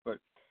race. But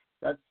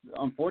that's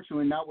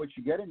unfortunately not what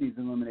you get in these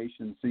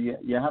eliminations. So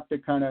you have to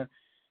kind of,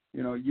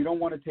 you don't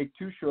want to take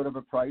too short of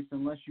a price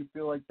unless you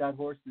feel like that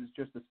horse is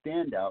just a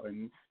standout.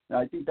 And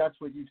I think that's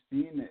what you've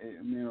seen,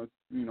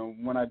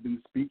 when I've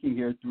been speaking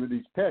here through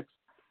these picks,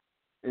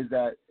 is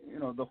that,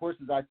 the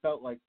horses I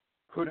felt like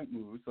couldn't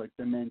lose, like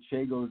the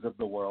Manchegos of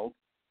the world,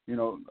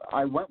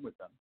 I went with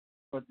them.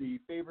 But the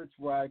favorites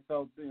where I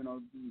felt,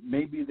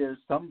 maybe there's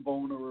some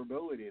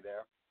vulnerability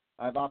there,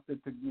 I've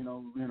opted to,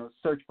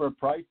 search for a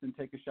price and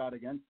take a shot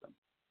against them.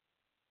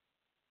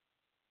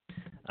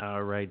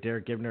 All right,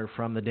 Derek Gibner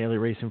from the Daily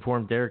Racing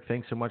Forum. Derek,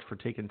 thanks so much for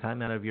taking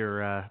time out of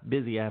your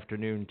busy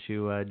afternoon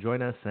to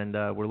join us, and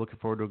we're looking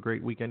forward to a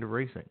great weekend of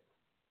racing.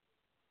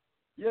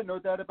 Yeah, no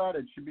doubt about it.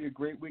 It should be a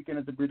great weekend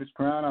at the Breeders'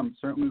 Crown. I'm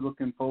certainly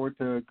looking forward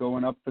to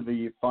going up for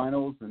the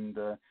finals. And,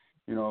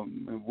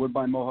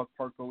 Woodbine Mohawk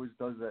Park always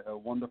does a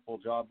wonderful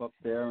job up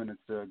there, and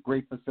it's a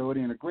great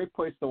facility and a great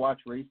place to watch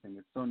racing.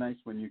 It's so nice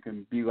when you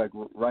can be, like,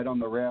 right on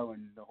the rail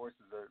and the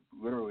horses are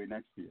literally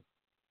next to you.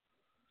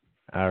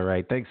 All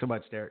right. Thanks so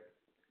much, Derek.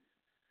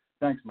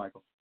 Thanks,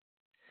 Michael.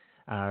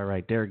 All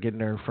right, Derek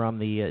Gidner from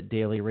the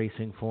Daily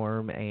Racing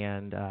Forum,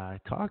 and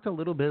talked a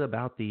little bit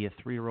about the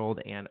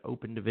 3-year-old and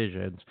open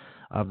divisions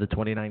of the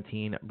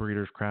 2019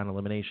 Breeders' Crown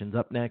Eliminations.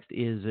 Up next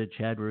is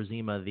Chad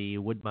Rosema, the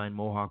Woodbine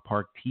Mohawk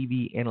Park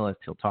TV analyst.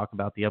 He'll talk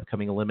about the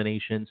upcoming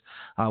eliminations.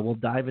 We'll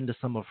dive into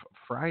some of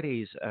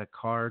Friday's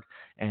card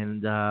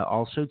and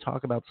also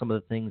talk about some of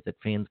the things that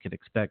fans can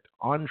expect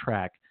on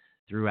track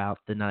throughout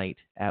the night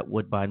at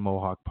Woodbine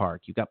Mohawk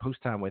Park. You've got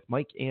Post Time with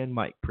Mike and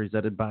Mike,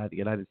 presented by the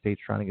United States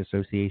Trotting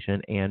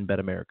Association and Bet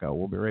America.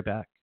 We'll be right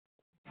back.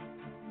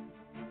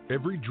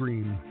 Every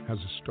dream has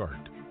a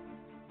start,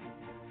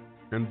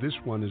 and this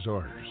one is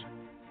ours.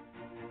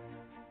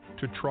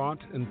 To trot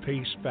and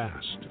pace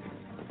fast,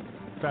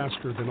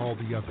 faster than all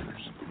the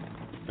others,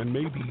 and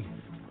maybe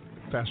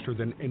faster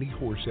than any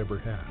horse ever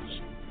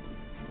has.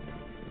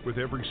 With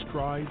every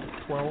stride,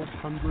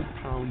 1,200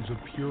 pounds of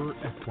pure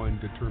equine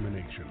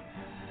determination.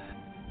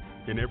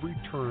 In every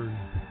turn,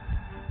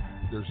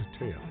 there's a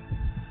tale.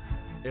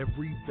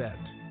 Every bet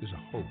is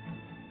a hope.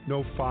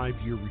 No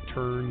 5-year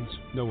returns,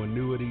 no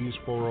annuities,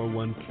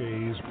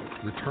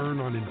 401ks. Return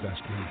on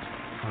investment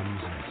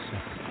comes in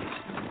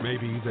seconds.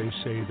 Maybe they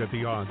say that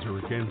the odds are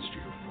against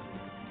you.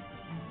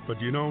 But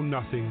you know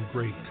nothing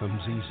great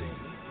comes easy.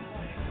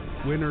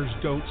 Winners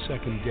don't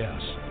second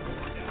guess.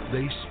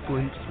 They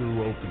sprint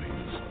through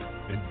openings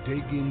and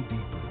dig in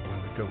deeper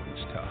when the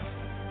going's tough.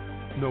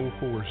 No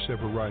horse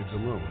ever rides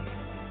alone.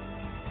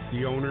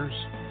 The owners,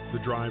 the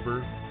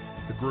driver,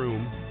 the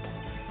groom,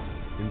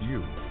 and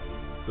you.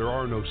 There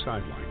are no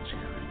sidelines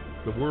here.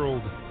 The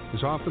world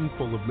is often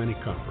full of many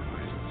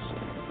compromises,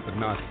 but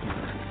not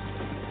here.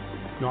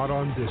 Not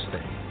on this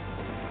day.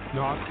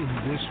 Not in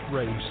this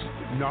race.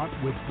 Not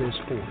with this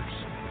horse.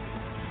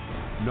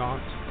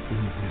 Not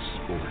in this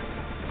sport.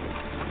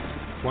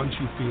 Once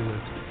you feel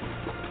it,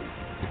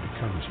 it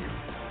becomes you.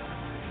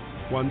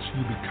 Once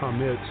you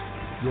become it,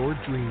 your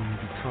dream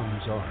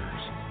becomes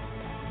ours.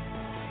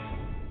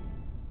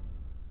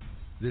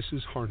 This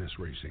is harness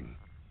racing.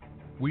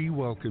 We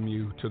welcome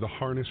you to the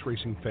Harness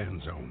Racing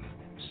Fan Zone.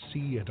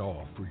 See it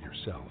all for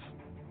yourself.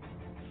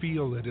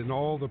 Feel it in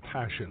all the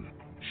passion.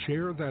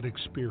 Share that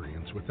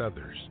experience with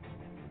others.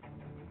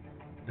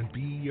 And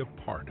be a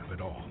part of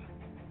it all.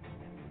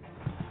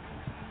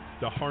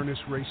 The Harness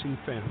Racing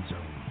Fan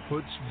Zone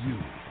puts you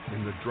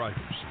in the driver's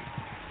seat.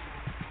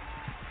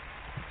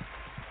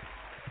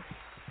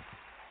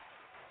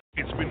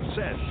 It's been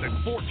said that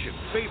fortune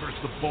favors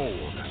the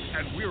bold,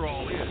 and we're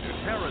all in at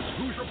Harrah's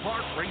Hoosier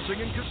Park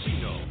Racing and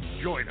Casino.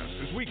 Join us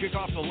as we kick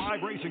off the live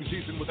racing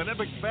season with an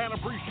epic fan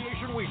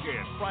appreciation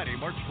weekend, Friday,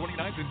 March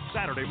 29th and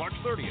Saturday, March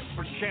 30th,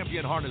 for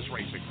champion harness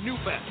racing, new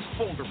bets,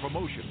 folder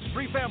promotions,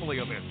 free family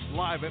events,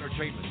 live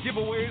entertainment,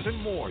 giveaways, and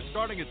more,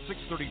 starting at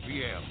 6:30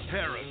 p.m.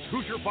 Harrah's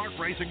Hoosier Park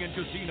Racing and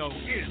Casino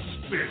is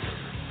bigger,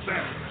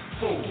 better,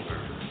 bolder,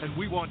 and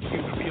we want you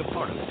to be a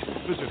part of it.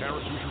 Visit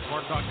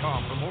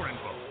harrahshoosierpark.com for more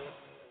info.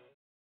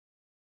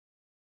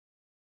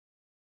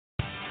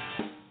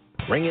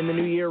 Ring in the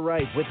new year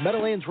right with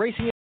Meadowlands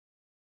Racing.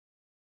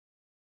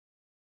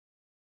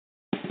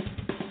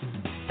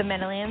 The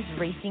Meadowlands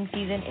racing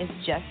season is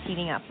just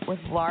heating up with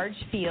large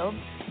fields,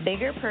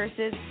 bigger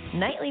purses,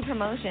 nightly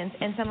promotions,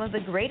 and some of the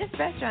greatest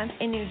restaurants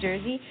in New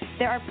Jersey.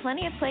 There are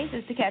plenty of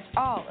places to catch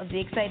all of the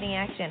exciting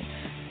action.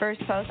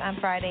 First post on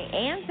Friday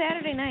and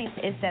Saturday nights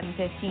is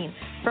 7:15.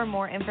 For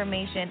more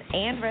information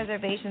and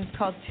reservations,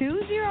 call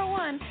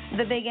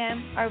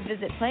 201-THE-BIG-M or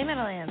visit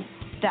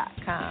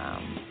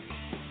playmeadowlands.com.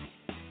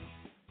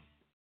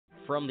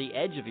 From the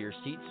edge of your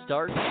seat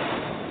starts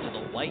to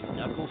the white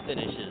knuckle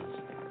finishes,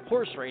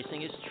 horse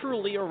racing is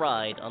truly a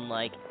ride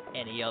unlike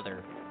any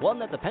other. One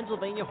that the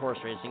Pennsylvania Horse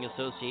Racing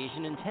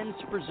Association intends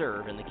to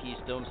preserve in the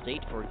Keystone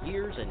State for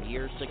years and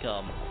years to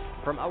come.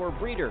 From our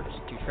breeders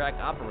to track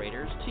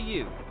operators to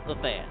you, the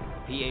fan,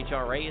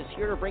 PHRA is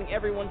here to bring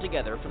everyone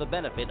together for the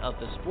benefit of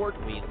the sport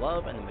we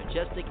love and the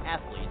majestic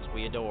athletes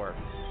we adore.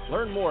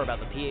 Learn more about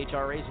the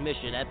PHRA's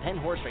mission at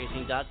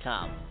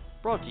PennHorseRacing.com.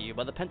 Brought to you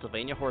by the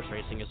Pennsylvania Horse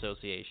Racing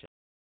Association.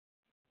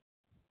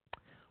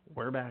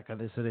 We're back on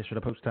this edition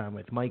of Post Time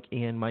with Mike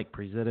and Mike,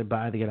 presented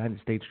by the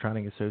United States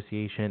Trotting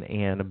Association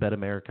and Bet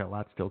America. A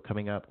lot still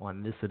coming up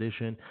on this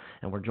edition.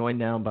 And we're joined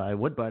now by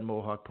Woodbine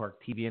Mohawk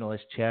Park TV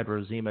analyst Chad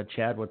Rosema.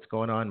 Chad, what's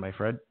going on, my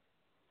friend?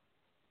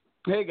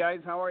 Hey,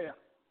 guys. How are you?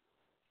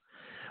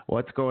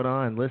 What's going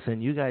on?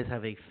 Listen, you guys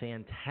have a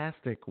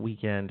fantastic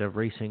weekend of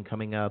racing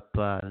coming up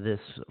this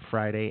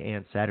Friday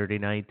and Saturday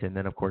night, and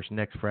then, of course,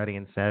 next Friday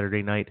and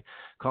Saturday night,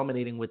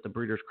 culminating with the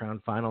Breeders' Crown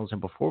Finals.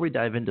 And before we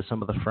dive into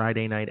some of the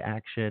Friday night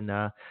action,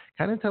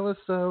 kind of tell us,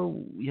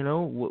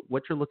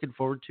 what you're looking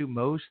forward to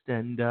most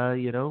and,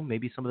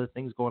 maybe some of the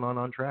things going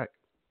on track.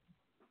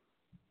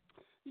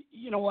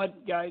 You know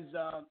what, guys?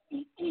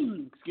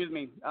 Excuse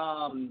me.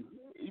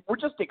 We're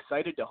just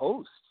excited to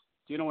host.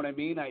 Do you know what I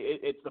mean?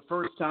 It's the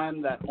first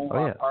time that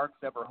Mohawk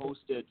Park's ever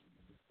hosted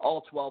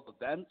all 12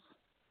 events.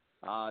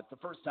 It's the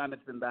first time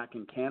it's been back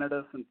in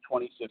Canada since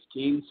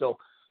 2015. So,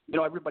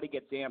 everybody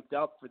gets amped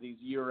up for these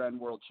year-end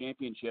World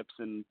Championships,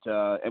 and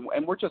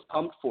we're just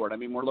pumped for it. I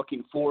mean, we're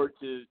looking forward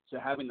to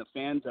having the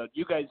fans out.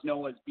 You guys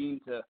know, as being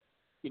to,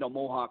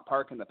 Mohawk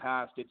Park in the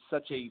past, it's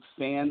such a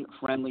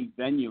fan-friendly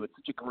venue. It's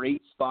such a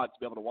great spot to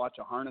be able to watch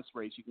a harness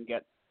race. You can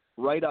get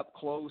right up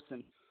close,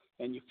 and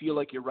you feel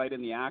like you're right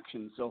in the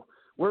action. So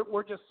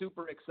we're just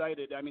super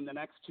excited. I mean, the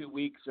next 2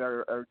 weeks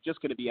are just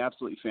going to be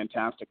absolutely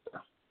fantastic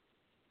there.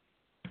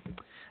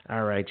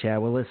 All right, Chad.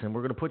 Well, listen,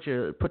 we're going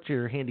to put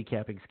your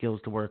handicapping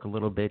skills to work a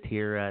little bit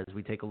here as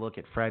we take a look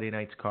at Friday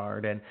night's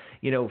card. And,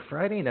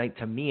 Friday night,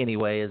 to me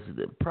anyway, is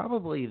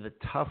probably the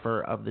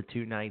tougher of the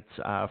two nights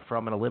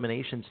from an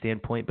elimination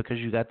standpoint, because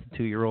you got the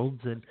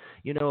 2-year-olds. And,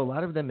 a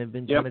lot of them have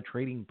been kind of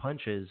trading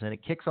punches. And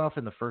it kicks off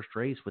in the first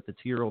race with the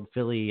 2-year-old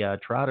filly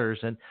Trotters.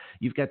 And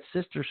you've got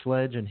Sister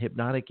Sledge and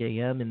Hypnotic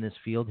AM in this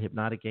field.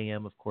 Hypnotic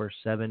AM, of course,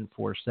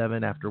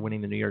 7-4-7 after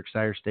winning the New York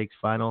Sire Stakes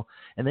final.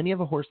 And then you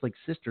have a horse like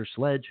Sister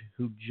Sledge,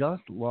 who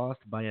just lost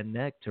by a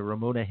neck to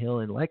Ramona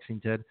Hill in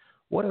Lexington.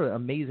 What an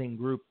amazing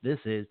group this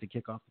is to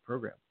kick off the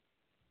program.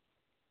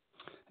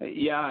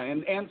 Yeah,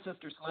 and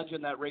Sister Sledge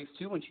in that race,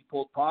 too, when she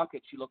pulled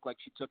pocket, she looked like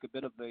she took a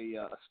bit of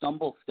a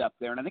stumble step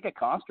there, and I think it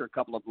cost her a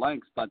couple of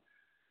lengths. But,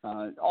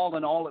 all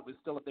in all, it was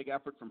still a big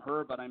effort from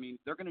her. But I mean,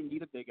 they're going to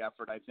need a big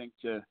effort, I think,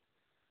 to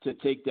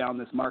take down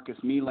this Marcus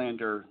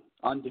Melander,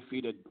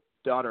 undefeated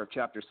daughter of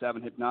Chapter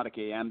 7 Hypnotic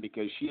AM,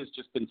 because she has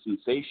just been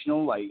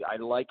sensational. I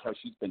like how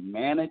she's been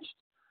managed.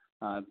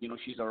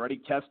 She's already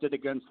tested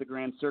against the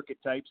Grand Circuit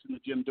types in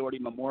the Jim Doherty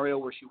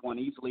Memorial, where she won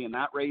easily in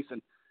that race.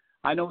 And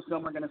I know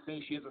some are going to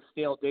say she has a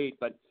stale date,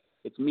 but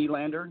it's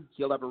Melander.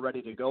 He'll have her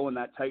ready to go in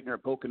that tightener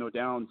at Pocono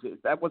Downs.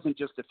 That wasn't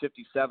just a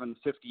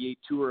 57-58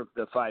 tour of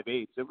the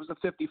 5/8. It was a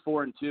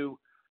 54-2,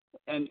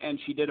 and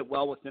she did it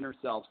well within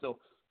herself. So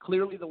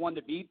clearly the one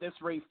to beat. This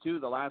race, too,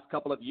 the last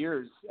couple of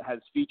years has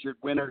featured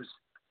winners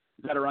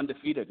that are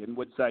undefeated in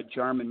Woodside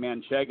Charm and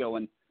Manchego,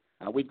 and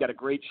we've got a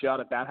great shot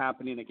at that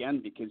happening again,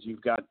 because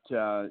you've got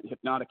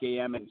Hypnotic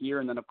AM in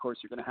here, and then, of course,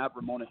 you're going to have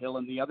Ramona Hill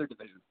in the other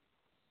division.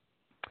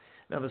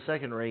 Now, the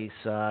second race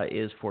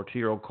is for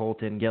 2-year-old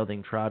Colton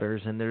gelding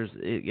trotters, and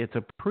it's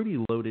a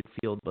pretty loaded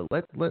field. But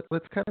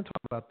let's kind of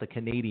talk about the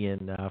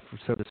Canadian,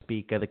 so to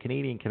speak, the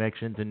Canadian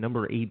connections in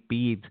number 8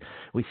 Beads.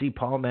 We see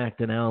Paul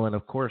McDonnell, and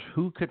of course,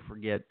 who could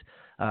forget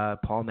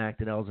Paul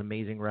McDonnell's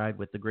amazing ride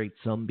with the great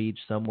Some Beach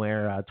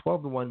Somewhere.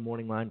 12-1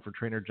 morning line for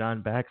trainer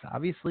John Bax.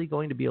 Obviously,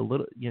 going to be a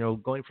little,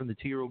 going from the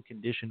 2-year-old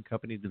condition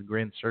company to the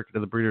Grand Circuit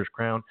of the Breeders'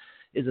 Crown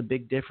is a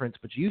big difference.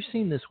 But you've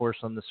seen this horse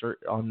on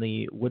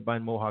the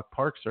Woodbine Mohawk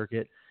Park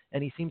circuit,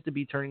 and he seems to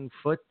be turning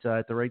foot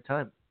at the right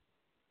time.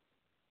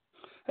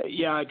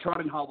 Yeah,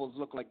 trotting hobbles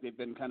look like they've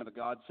been kind of a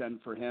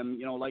godsend for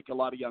him. Like a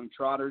lot of young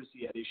trotters,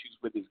 he had issues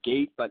with his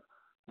gait, but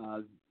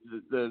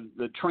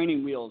the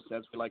training wheels,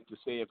 as we like to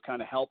say, have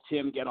kind of helped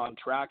him get on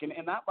track. And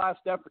that last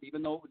effort,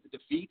 even though it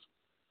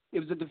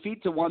was a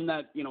defeat to one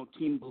that,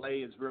 Team Belay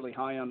is really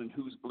high on, and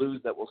Who's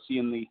Blues that we'll see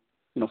in the,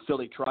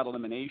 Philly Trot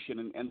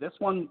Elimination. And this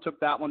one took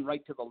that one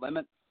right to the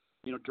limit,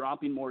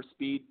 dropping more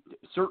speed,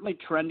 certainly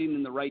trending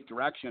in the right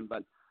direction.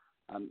 But,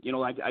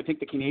 I think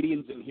the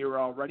Canadians in here are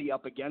already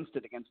up against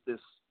this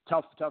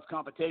tough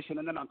competition.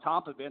 And then on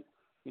top of it,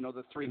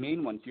 the three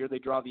main ones here, they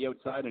draw the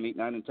outside in 8,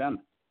 9, and 10.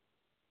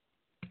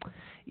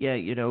 Yeah,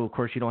 of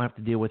course, you don't have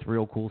to deal with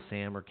Real Cool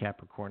Sam or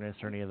Capricornus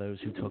or any of those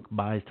who took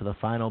buys to the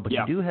final, but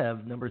you do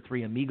have number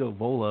 3, Amigo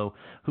Volo,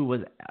 who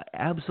was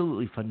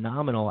absolutely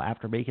phenomenal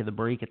after making the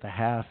break at the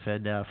half.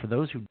 And for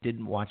those who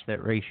didn't watch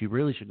that race, you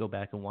really should go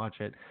back and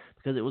watch it,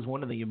 because it was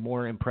one of the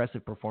more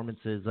impressive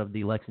performances of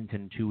the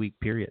Lexington 2-week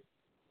period.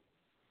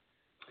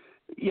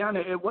 Yeah, and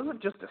it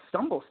wasn't just a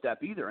stumble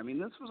step either. I mean,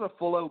 this was a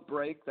full-out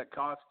break that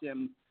cost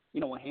him,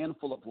 a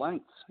handful of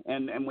lengths.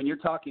 And when you're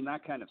talking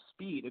that kind of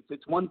speed,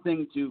 it's one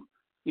thing to,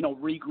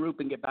 regroup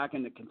and get back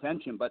into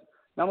contention. But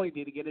not only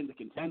did he get into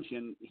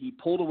contention, he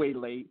pulled away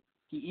late.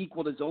 He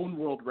equaled his own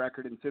world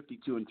record in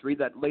 52-3.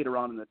 That later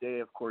on in the day,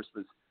 of course,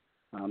 was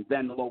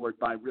then lowered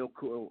by Real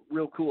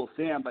Cool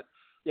Sam. But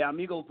yeah,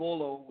 Amigo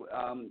Volo,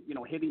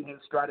 hitting his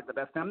stride at the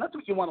best time. That's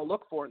what you want to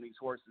look for in these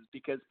horses,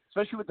 because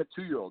especially with the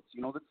 2-year-olds,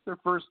 that's their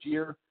first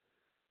year.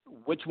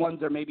 Which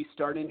ones are maybe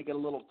starting to get a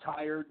little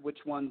tired, which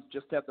ones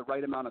just have the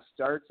right amount of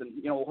starts.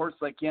 And, a horse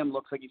like him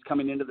looks like he's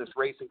coming into this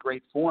race in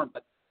great form.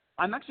 But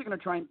I'm actually going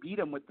to try and beat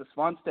him with the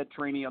Swanstead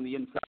trainee on the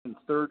inside in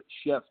third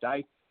shift.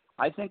 I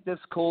think this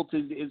colt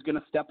is going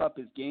to step up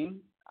his game.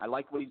 I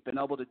like what he's been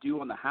able to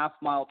do on the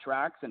half-mile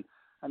tracks. And,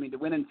 I mean, to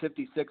win in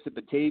 56 at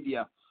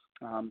Batavia,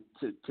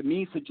 to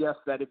me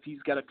suggests that if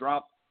he's got a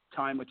drop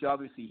time, which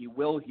obviously he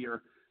will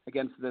here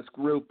against this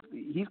group,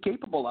 he's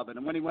capable of it.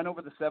 And when he went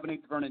over the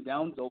 7/8 Vernon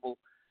Downs Oval,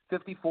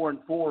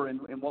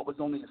 54-4 in what was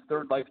only his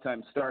third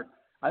lifetime start.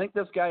 I think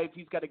this guy, if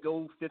he's got to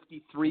go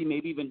 53,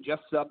 maybe even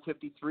just sub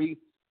 53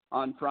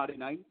 on Friday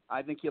night,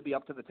 I think he'll be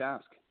up to the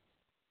task.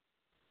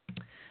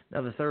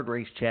 Now, the third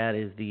race, Chad,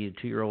 is the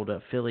 2-year-old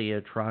filly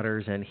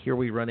trotters, and here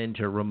we run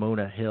into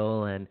Ramona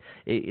Hill, and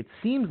it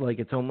seems like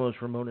it's almost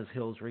Ramona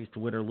Hill's race to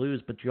win or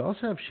lose, but you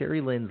also have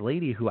Sherry Lynn's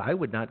Lady, who I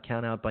would not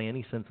count out by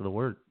any sense of the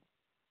word.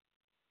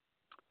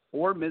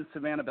 Or Ms.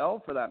 Savannah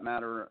Bell, for that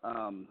matter.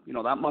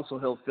 That Muscle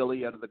Hill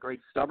filly out of the great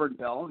Stubborn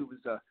Bell, who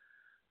was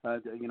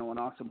an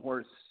awesome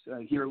horse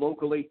here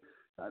locally.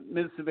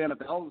 Ms. Savannah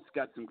Bell's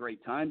got some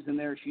great times in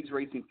there. She's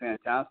racing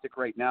fantastic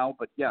right now.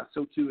 But, yeah,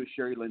 so too is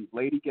Sherry Lynn's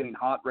Lady, getting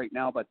hot right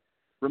now. But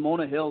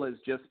Ramona Hill has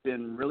just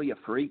been really a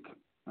freak.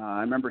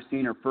 I remember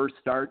seeing her first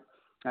start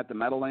at the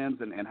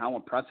Meadowlands and how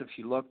impressive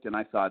she looked. And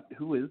I thought,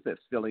 who is this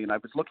filly? And I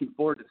was looking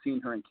forward to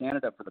seeing her in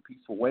Canada for the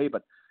Peaceful Way,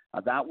 but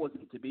that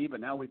wasn't to be.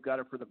 But now we've got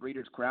her for the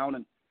Breeders' Crown.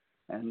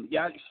 And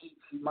yeah,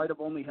 she might have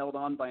only held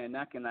on by a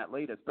neck in that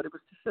latest, but it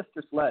was to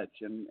Sister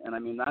Sledge. And I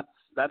mean,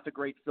 that's a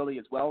great filly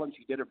as well, and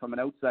she did it from an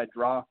outside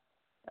draw.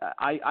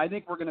 I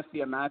think we're going to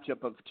see a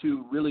matchup of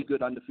two really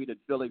good undefeated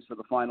fillies for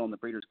the final in the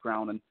Breeders'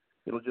 Crown, and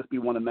it'll just be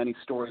one of many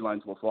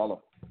storylines we'll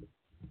follow.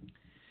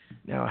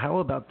 Now, how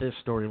about this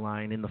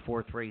storyline in the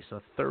fourth race?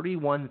 A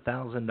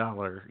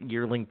 $31,000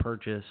 yearling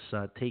purchase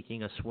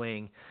taking a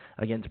swing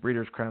against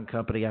Breeders' Crown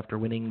Company after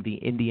winning the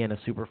Indiana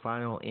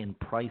Superfinal in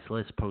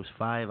Priceless Post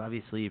 5.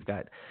 Obviously, you've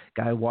got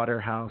Guy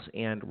Waterhouse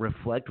and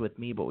Reflect With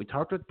Me, but we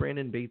talked with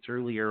Brandon Bates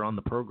earlier on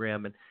the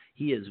program, and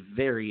he is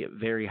very,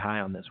 very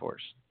high on this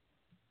horse.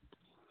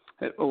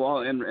 Well,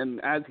 and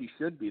as he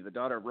should be, the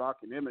daughter of Rock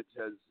and Image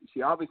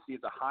she obviously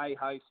is a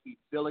high speed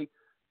filly.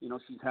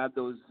 She's had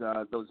those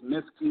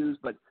miscues,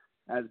 but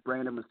as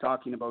Brandon was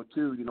talking about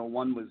too,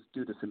 one was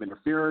due to some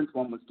interference,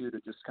 one was due to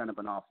just kind of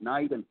an off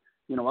night, and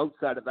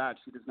outside of that,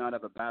 she does not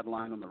have a bad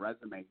line on the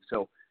resume.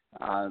 So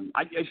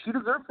she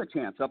deserves a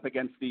chance up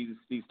against these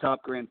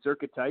top Grand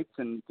Circuit types,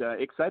 and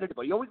excited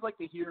about. You always like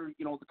to hear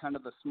the kind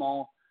of the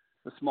small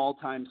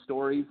time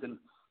stories,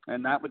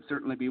 and that would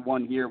certainly be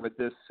one here with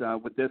this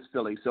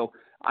filly. So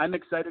I'm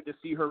excited to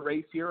see her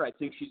race here. I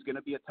think she's going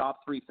to be a top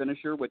 3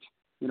 finisher, which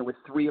with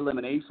 3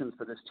 eliminations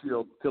for this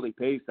 2-year-old filly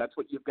pace, that's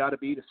what you've got to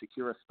be to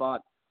secure a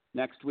spot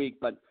next week.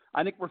 But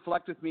I think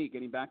Reflect With Me,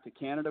 getting back to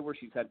Canada where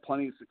she's had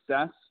plenty of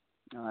success.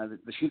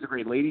 She's a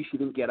great lady. She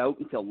didn't get out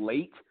until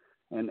late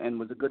and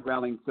was a good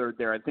rallying third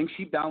there. I think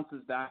she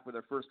bounces back with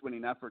her first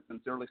winning effort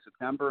since early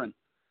September. And,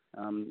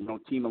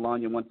 Team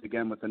Melania once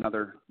again with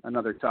another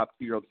top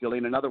 2-year-old filly,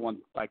 and another one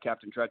by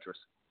Captain Treacherous.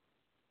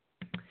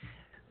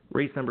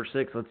 Race number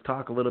 6, let's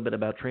talk a little bit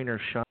about trainer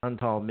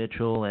Chantal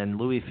Mitchell, and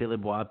Louis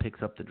Philibbois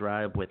picks up the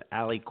drive with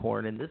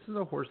Alicorn. And this is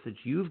a horse that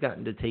you've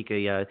gotten to take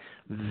a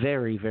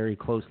very, very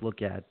close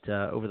look at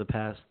over the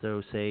past,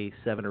 say,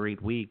 7 or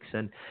 8 weeks.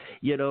 And,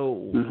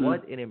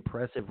 what an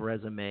impressive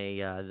resume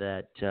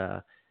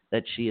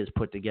that she has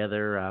put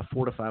together.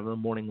 4 to 5 in the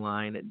morning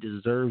line. It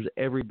deserves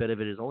every bit of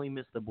it. Has only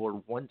missed the board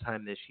one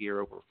time this year,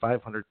 over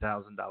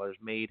 $500,000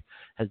 made,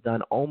 has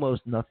done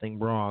almost nothing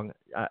wrong.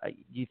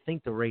 You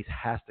think the race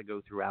has to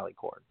go through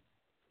Alicorn?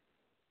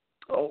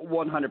 Oh,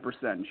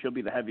 100%. She'll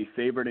be the heavy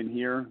favorite in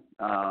here.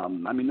 They're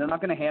not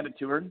going to hand it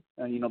to her.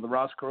 The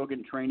Ross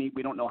Krogan trainee,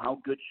 we don't know how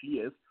good she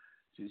is.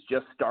 She's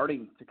just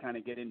starting to kind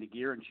of get into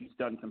gear, and she's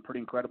done some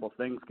pretty incredible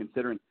things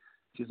considering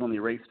she's only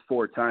raced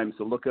 4 times,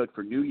 so look out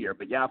for New Year.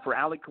 But, yeah, for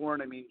Alicorn,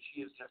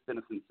 she has just been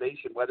a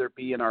sensation, whether it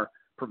be in our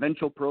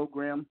provincial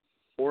program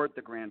or at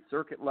the Grand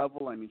Circuit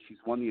level. She's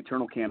won the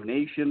Eternal Cam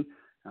Nation.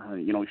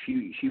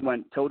 She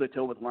went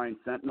toe-to-toe with Lion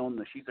Sentinel,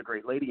 and she's a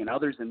great lady, and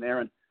others in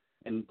there,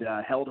 and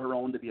held her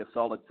own to be a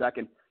solid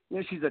second.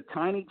 She's a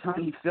tiny,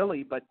 tiny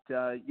filly, but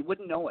you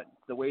wouldn't know it,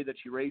 the way that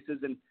she races.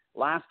 And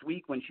last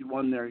week when she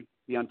won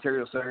the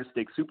Ontario Sire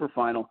Stakes Super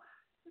Final,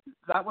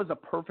 that was a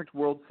perfect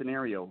world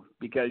scenario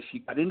because she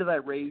got into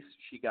that race.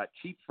 She got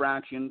cheap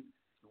fractions.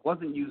 It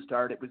wasn't used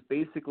hard. It was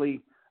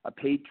basically a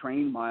paid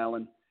training mile,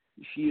 and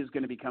she is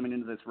going to be coming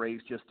into this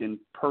race just in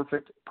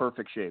perfect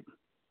shape.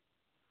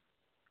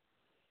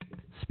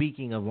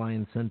 Speaking of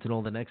Lion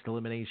Sentinel, the next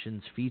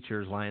eliminations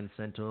features Lion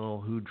Sentinel,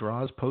 who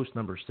draws post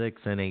number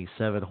 6 in a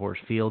 7-horse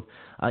field.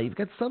 You've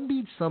got Some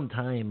Beach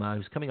Sometime,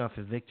 who's coming off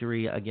a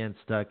victory against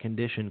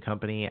Condition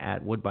Company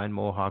at Woodbine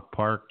Mohawk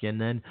Park.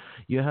 And then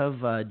you have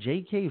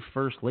JK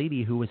First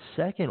Lady, who was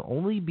second,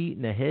 only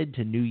beaten ahead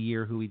to New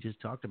Year, who we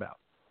just talked about.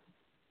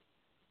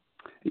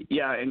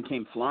 Yeah, and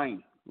came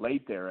flying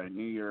late there.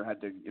 New Year had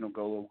to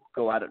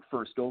go at it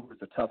first over.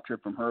 It's a tough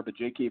trip from her, but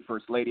JK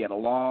First Lady had a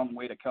long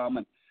way to come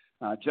and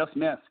just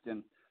missed.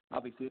 And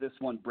obviously this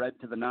one bred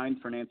to the 9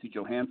 for Nancy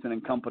Johansson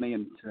and company,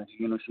 and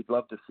she'd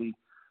love to see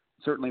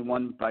certainly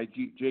one by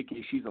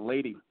JK. She's a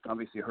lady,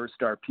 obviously her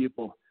star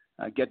pupil,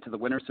 get to the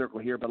winner's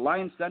circle here. But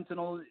Lion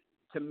Sentinel,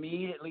 to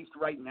me at least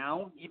right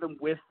now, even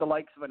with the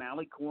likes of an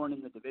Alicorn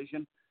in the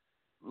division,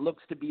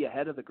 looks to be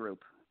ahead of the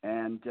group.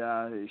 And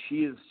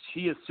she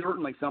is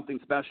certainly something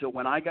special.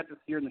 When I got to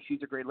see her in the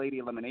She's a Great Lady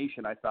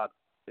elimination, I thought,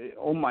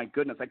 oh my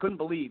goodness, I couldn't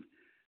believe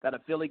that a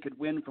filly could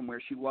win from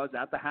where she was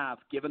at the half,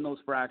 given those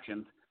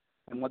fractions,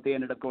 and what they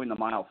ended up going the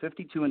mile.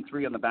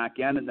 52-3 on the back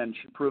end, and then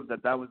she proved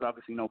that was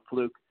obviously no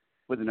fluke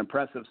with an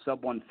impressive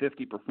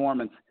sub-150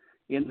 performance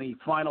in the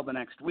final the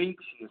next week.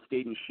 She has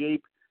stayed in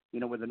shape,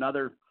 with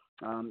another,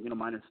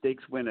 minor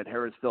stakes win at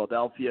Harrah's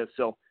Philadelphia.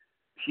 So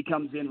she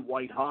comes in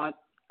white hot,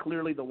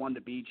 clearly the one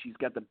to beat. She's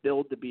got the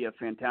build to be a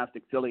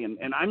fantastic filly, and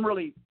I'm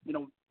really,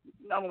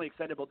 not only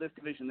excited about this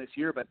division this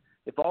year, but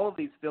if all of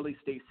these fillies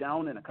stay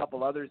sound and a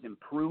couple others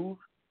improve,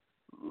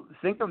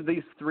 think of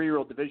these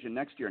 3-year-old division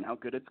next year and how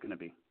good it's going to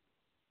be.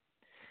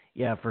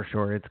 Yeah, for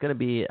sure. It's going to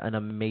be an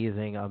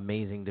amazing,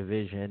 amazing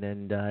division,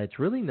 and it's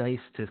really nice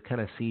to kind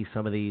of see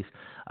some of these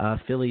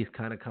fillies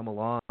kind of come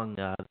along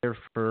there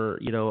for,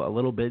 a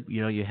little bit.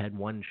 You had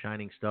one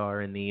shining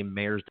star in the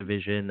mares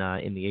division,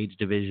 in the age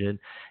division,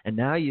 and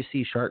now you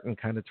see Sharton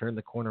kind of turn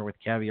the corner with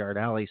Caviar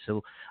Alley.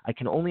 So I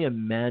can only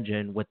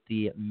imagine what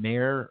the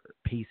mare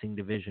pacing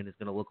division is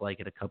going to look like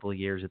in a couple of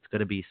years. It's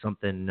going to be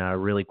something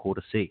really cool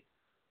to see.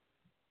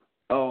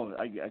 Oh,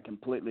 I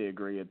completely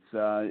agree.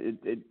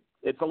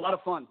 It's a lot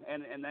of fun,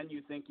 and then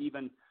you think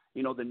even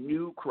the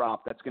new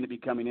crop that's going to be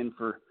coming in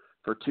for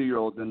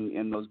 2-year-olds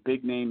and those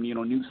big name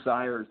new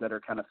sires that are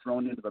kind of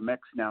thrown into the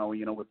mix now,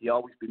 with the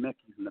Always Be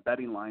Mickeys and the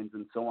betting lines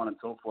and so on and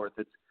so forth.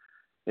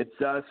 It's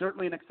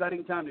certainly an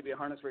exciting time to be a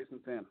harness racing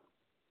fan.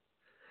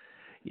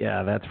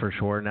 Yeah, that's for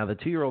sure. Now, the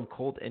 2-year-old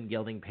Colt and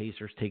Gelding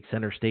Pacers take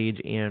center stage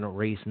in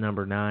race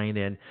number 9.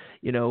 And,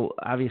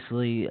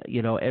 obviously,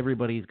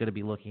 everybody's going to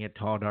be looking at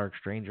Tall Dark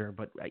Stranger.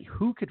 But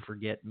who could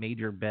forget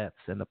Major Bets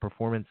and the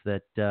performance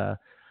that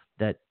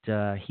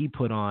that he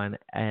put on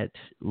at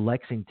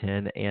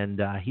Lexington, and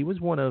he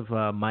was one of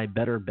my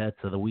better bets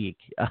of the week,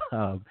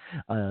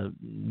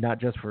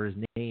 not just for his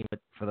name, but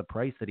for the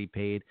price that he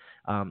paid.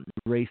 He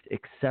raced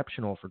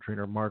exceptional for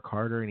trainer Mark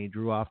Harder, and he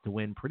drew off to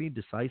win pretty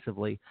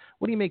decisively.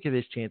 What do you make of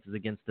his chances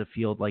against a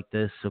field like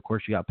this? Of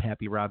course, you got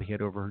Pappy Rob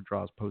Hedover, who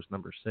draws post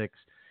number 6.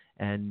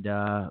 And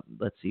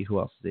let's see who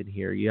else is in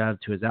here. You have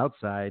to his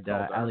outside,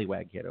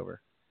 Allywag Hedover.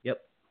 Yep.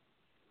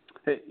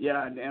 Hey,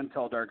 yeah, and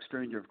Tall Dark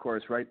Stranger, of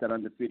course, right? That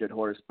undefeated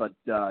horse. But,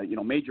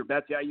 Major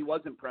Bets, yeah, he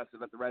was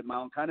impressive at the Red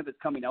Mountain, kind of his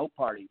coming out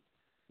party.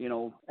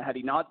 Had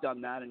he not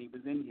done that and he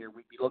was in here,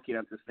 we'd be looking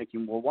at this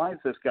thinking, well, why is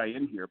this guy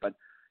in here? But,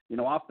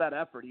 off that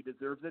effort, he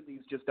deserves it.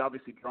 He's just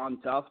obviously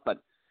drawn tough.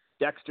 But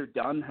Dexter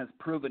Dunn has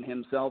proven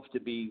himself to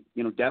be,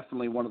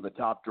 definitely one of the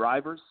top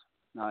drivers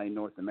in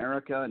North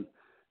America. And,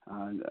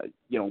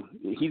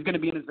 he's going to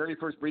be in his very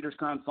first Breeders'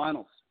 Crown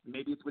Finals.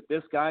 Maybe it's with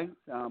this guy,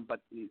 but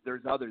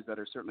there's others that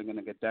are certainly going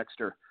to get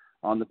Dexter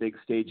on the big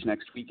stage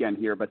next weekend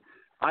here. But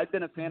I've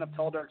been a fan of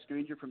Tall Dark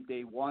Stranger from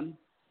day one.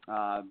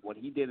 What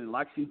he did in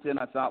Lexington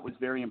I thought was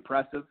very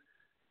impressive,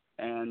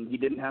 and he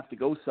didn't have to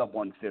go sub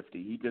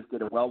 150. He just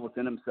did it well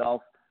within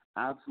himself,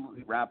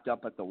 absolutely wrapped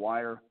up at the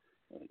wire.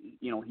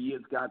 He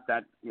has got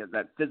that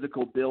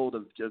physical build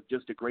of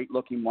just a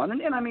great-looking one.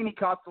 And I mean, he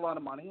costs a lot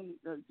of money,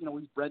 and,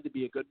 he's bred to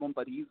be a good one,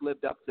 but he's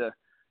lived up to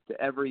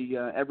every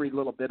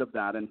little bit of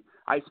that. And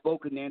I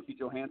spoke with Nancy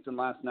Johansson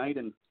last night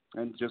and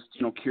just,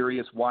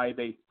 curious why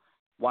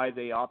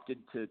they opted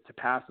to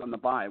pass on the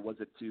bye. Was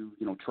it to,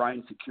 try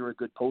and secure a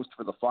good post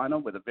for the final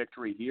with a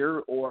victory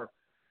here, or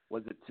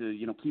was it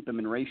to, keep him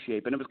in race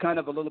shape? And it was kind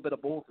of a little bit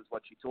of both is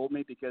what she told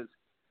me, because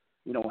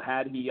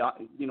had he,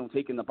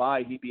 taken the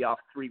bye, he'd be off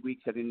 3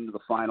 weeks heading into the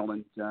final.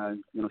 And,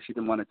 she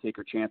didn't want to take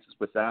her chances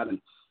with that.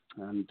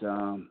 And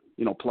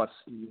plus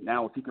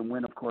now if he can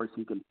win, of course,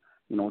 he can,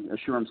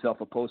 assure himself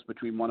a post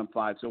between 1 and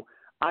 5. So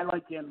I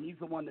like him. He's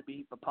the one to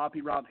beat. But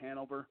Poppy Rob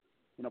Hanover,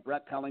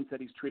 Brett Pelling said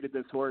he's treated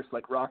this horse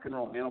like Rock and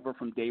Roll Hanover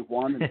from day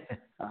one.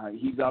 And,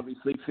 he's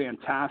obviously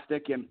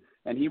fantastic.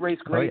 And he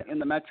raced great in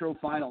the Metro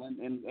final.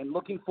 And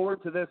looking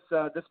forward to this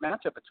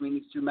matchup between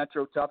these two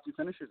Metro top 2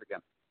 finishers again.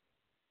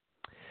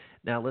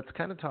 Now, let's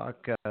kind of talk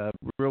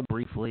real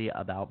briefly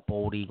about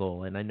Bold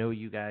Eagle. And I know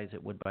you guys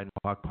at Woodbine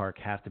Mohawk Park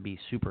have to be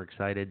super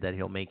excited that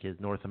he'll make his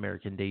North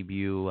American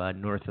debut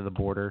north of the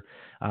border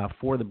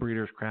for the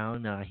Breeders'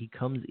 Crown. He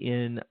comes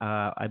in,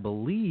 I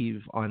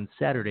believe, on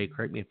Saturday.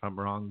 Correct me if I'm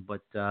wrong.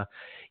 But,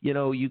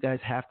 you guys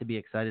have to be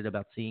excited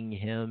about seeing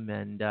him.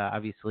 And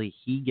obviously,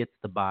 he gets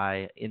the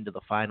bye into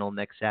the final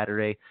next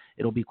Saturday.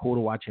 It'll be cool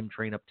to watch him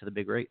train up to the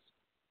big race.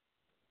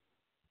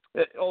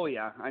 Oh,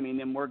 yeah. I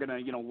mean, and we're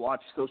going to,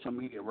 watch social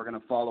media. We're going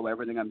to follow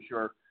everything, I'm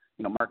sure.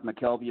 Mark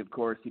McKelvey, of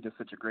course, he does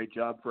such a great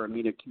job for our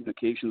media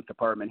communications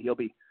department. He'll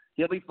be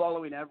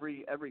following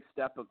every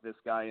step of this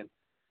guy. And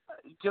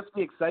just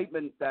the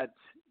excitement that,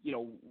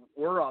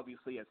 we're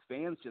obviously as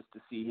fans just to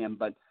see him,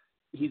 but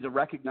he's a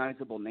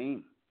recognizable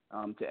name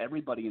to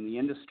everybody in the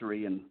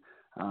industry. And,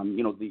 then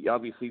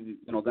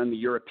the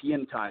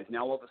European ties.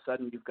 Now, all of a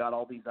sudden, you've got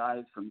all these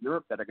eyes from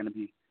Europe that are going to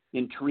be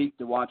intrigued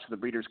to watch the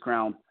Breeders'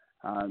 Crown.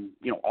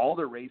 All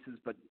their races,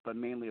 but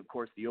mainly, of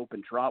course, the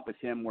open trot with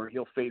him where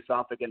he'll face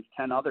off against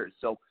 10 others.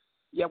 So,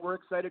 yeah, we're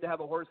excited to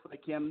have a horse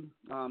like him,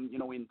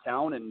 in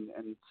town. And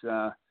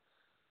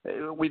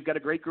we've got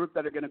a great group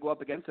that are going to go up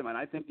against him. And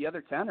I think the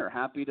other 10 are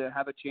happy to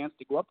have a chance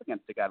to go up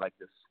against a guy like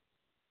this.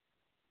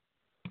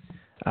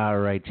 All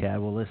right, Chad.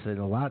 Well, listen,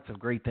 lots of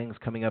great things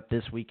coming up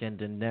this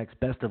weekend and next.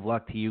 Best of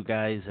luck to you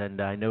guys.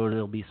 And I know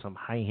there'll be some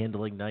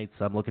high-handling nights.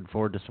 I'm looking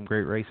forward to some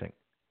great racing.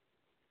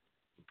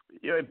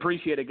 Yeah,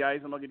 appreciate it,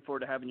 guys. I'm looking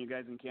forward to having you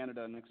guys in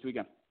Canada next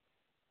weekend.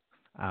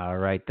 All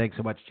right. Thanks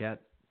so much, Chad.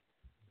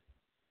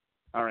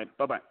 All right.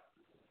 Bye-bye.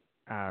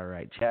 All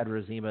right. Chad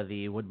Rozema,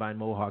 the Woodbine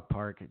Mohawk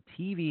Park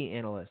TV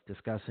analyst,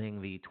 discussing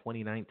the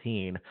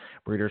 2019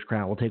 Breeders'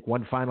 Crown. We'll take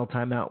one final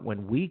timeout.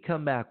 When we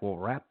come back, we'll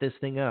wrap this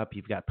thing up.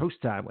 You've got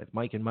Post Time with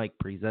Mike and Mike,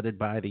 presented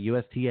by the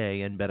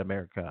USTA and Bet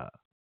America.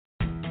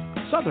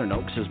 Southern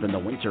Oaks has been the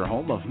winter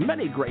home of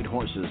many great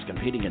horses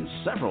competing in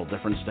several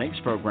different stakes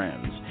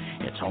programs.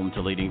 It's home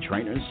to leading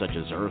trainers such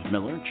as Irv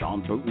Miller,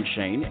 John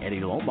Bootenshane, Eddie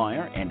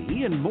Lohmeyer, and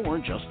Ian Moore,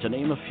 just to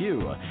name a few.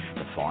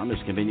 The farm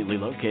is conveniently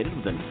located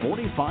within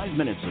 45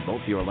 minutes of both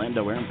the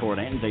Orlando Airport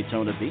and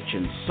Daytona Beach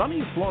in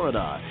sunny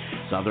Florida.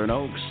 Southern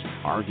Oaks,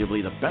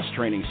 arguably the best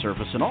training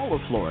surface in all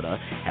of Florida,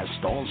 has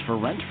stalls for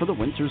rent for the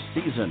winter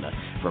season.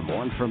 For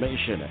more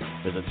information,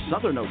 visit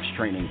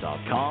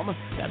SouthernOaksTraining.com.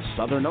 That's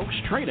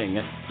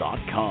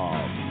SouthernOaksTraining.com.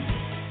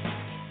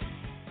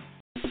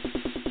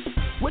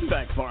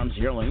 Winback Farms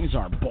yearlings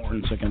are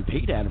born to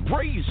compete and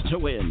raised to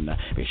win.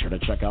 Be sure to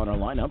check out our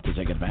lineup to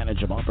take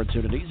advantage of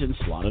opportunities in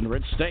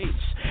slot-and-rich states.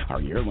 Our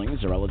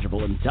yearlings are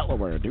eligible in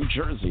Delaware, New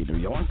Jersey, New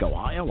York,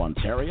 Ohio,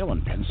 Ontario,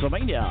 and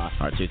Pennsylvania.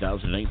 Our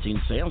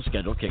 2018 sales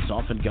schedule kicks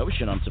off in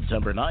Goshen on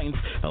September 9th,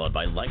 followed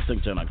by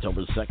Lexington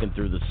October 2nd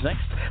through the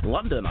 6th,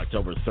 London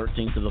October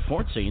 13th to the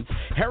 14th,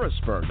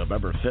 Harrisburg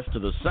November 5th to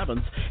the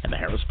 7th, and the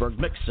Harrisburg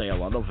Mix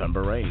Sale on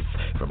November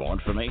 8th. For more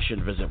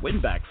information, visit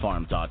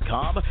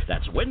winbackfarm.com.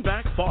 That's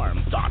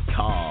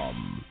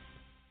winbackfarm.com.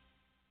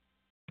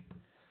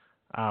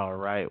 All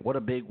right, what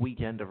a big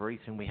weekend of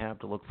racing we have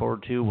to look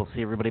forward to. We'll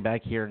see everybody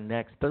back here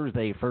next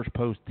Thursday, first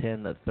post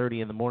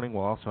 10:30 in the morning.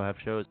 We'll also have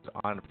shows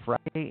on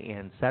Friday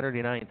and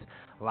Saturday nights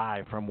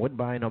live from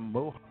Woodbine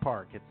Mohawk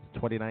Park. It's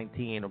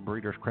 2019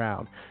 Breeders'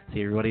 Crown.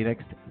 See everybody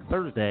next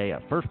Thursday,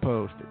 first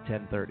post at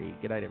 10:30.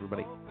 Good night,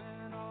 everybody.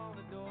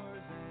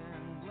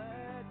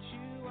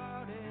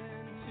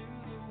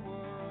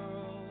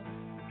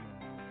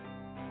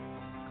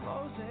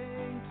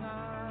 Closing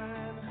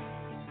time.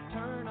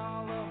 Turn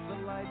all of the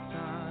lights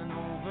on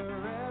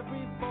over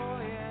every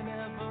boy and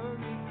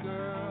every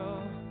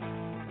girl.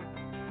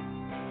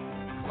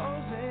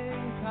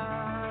 Closing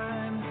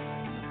time.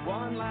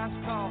 One last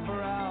call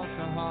for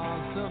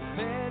alcohol, so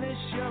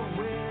finish your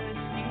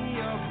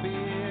whiskey or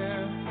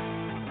beer.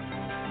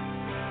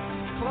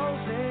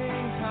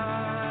 Closing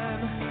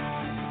time.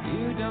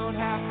 You don't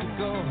have to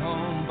go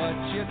home, but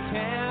you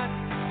can't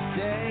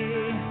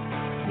stay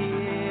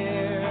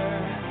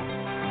here.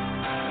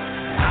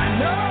 I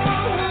know who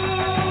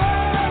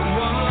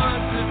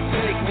wants to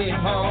take me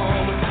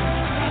home.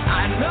 I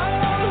know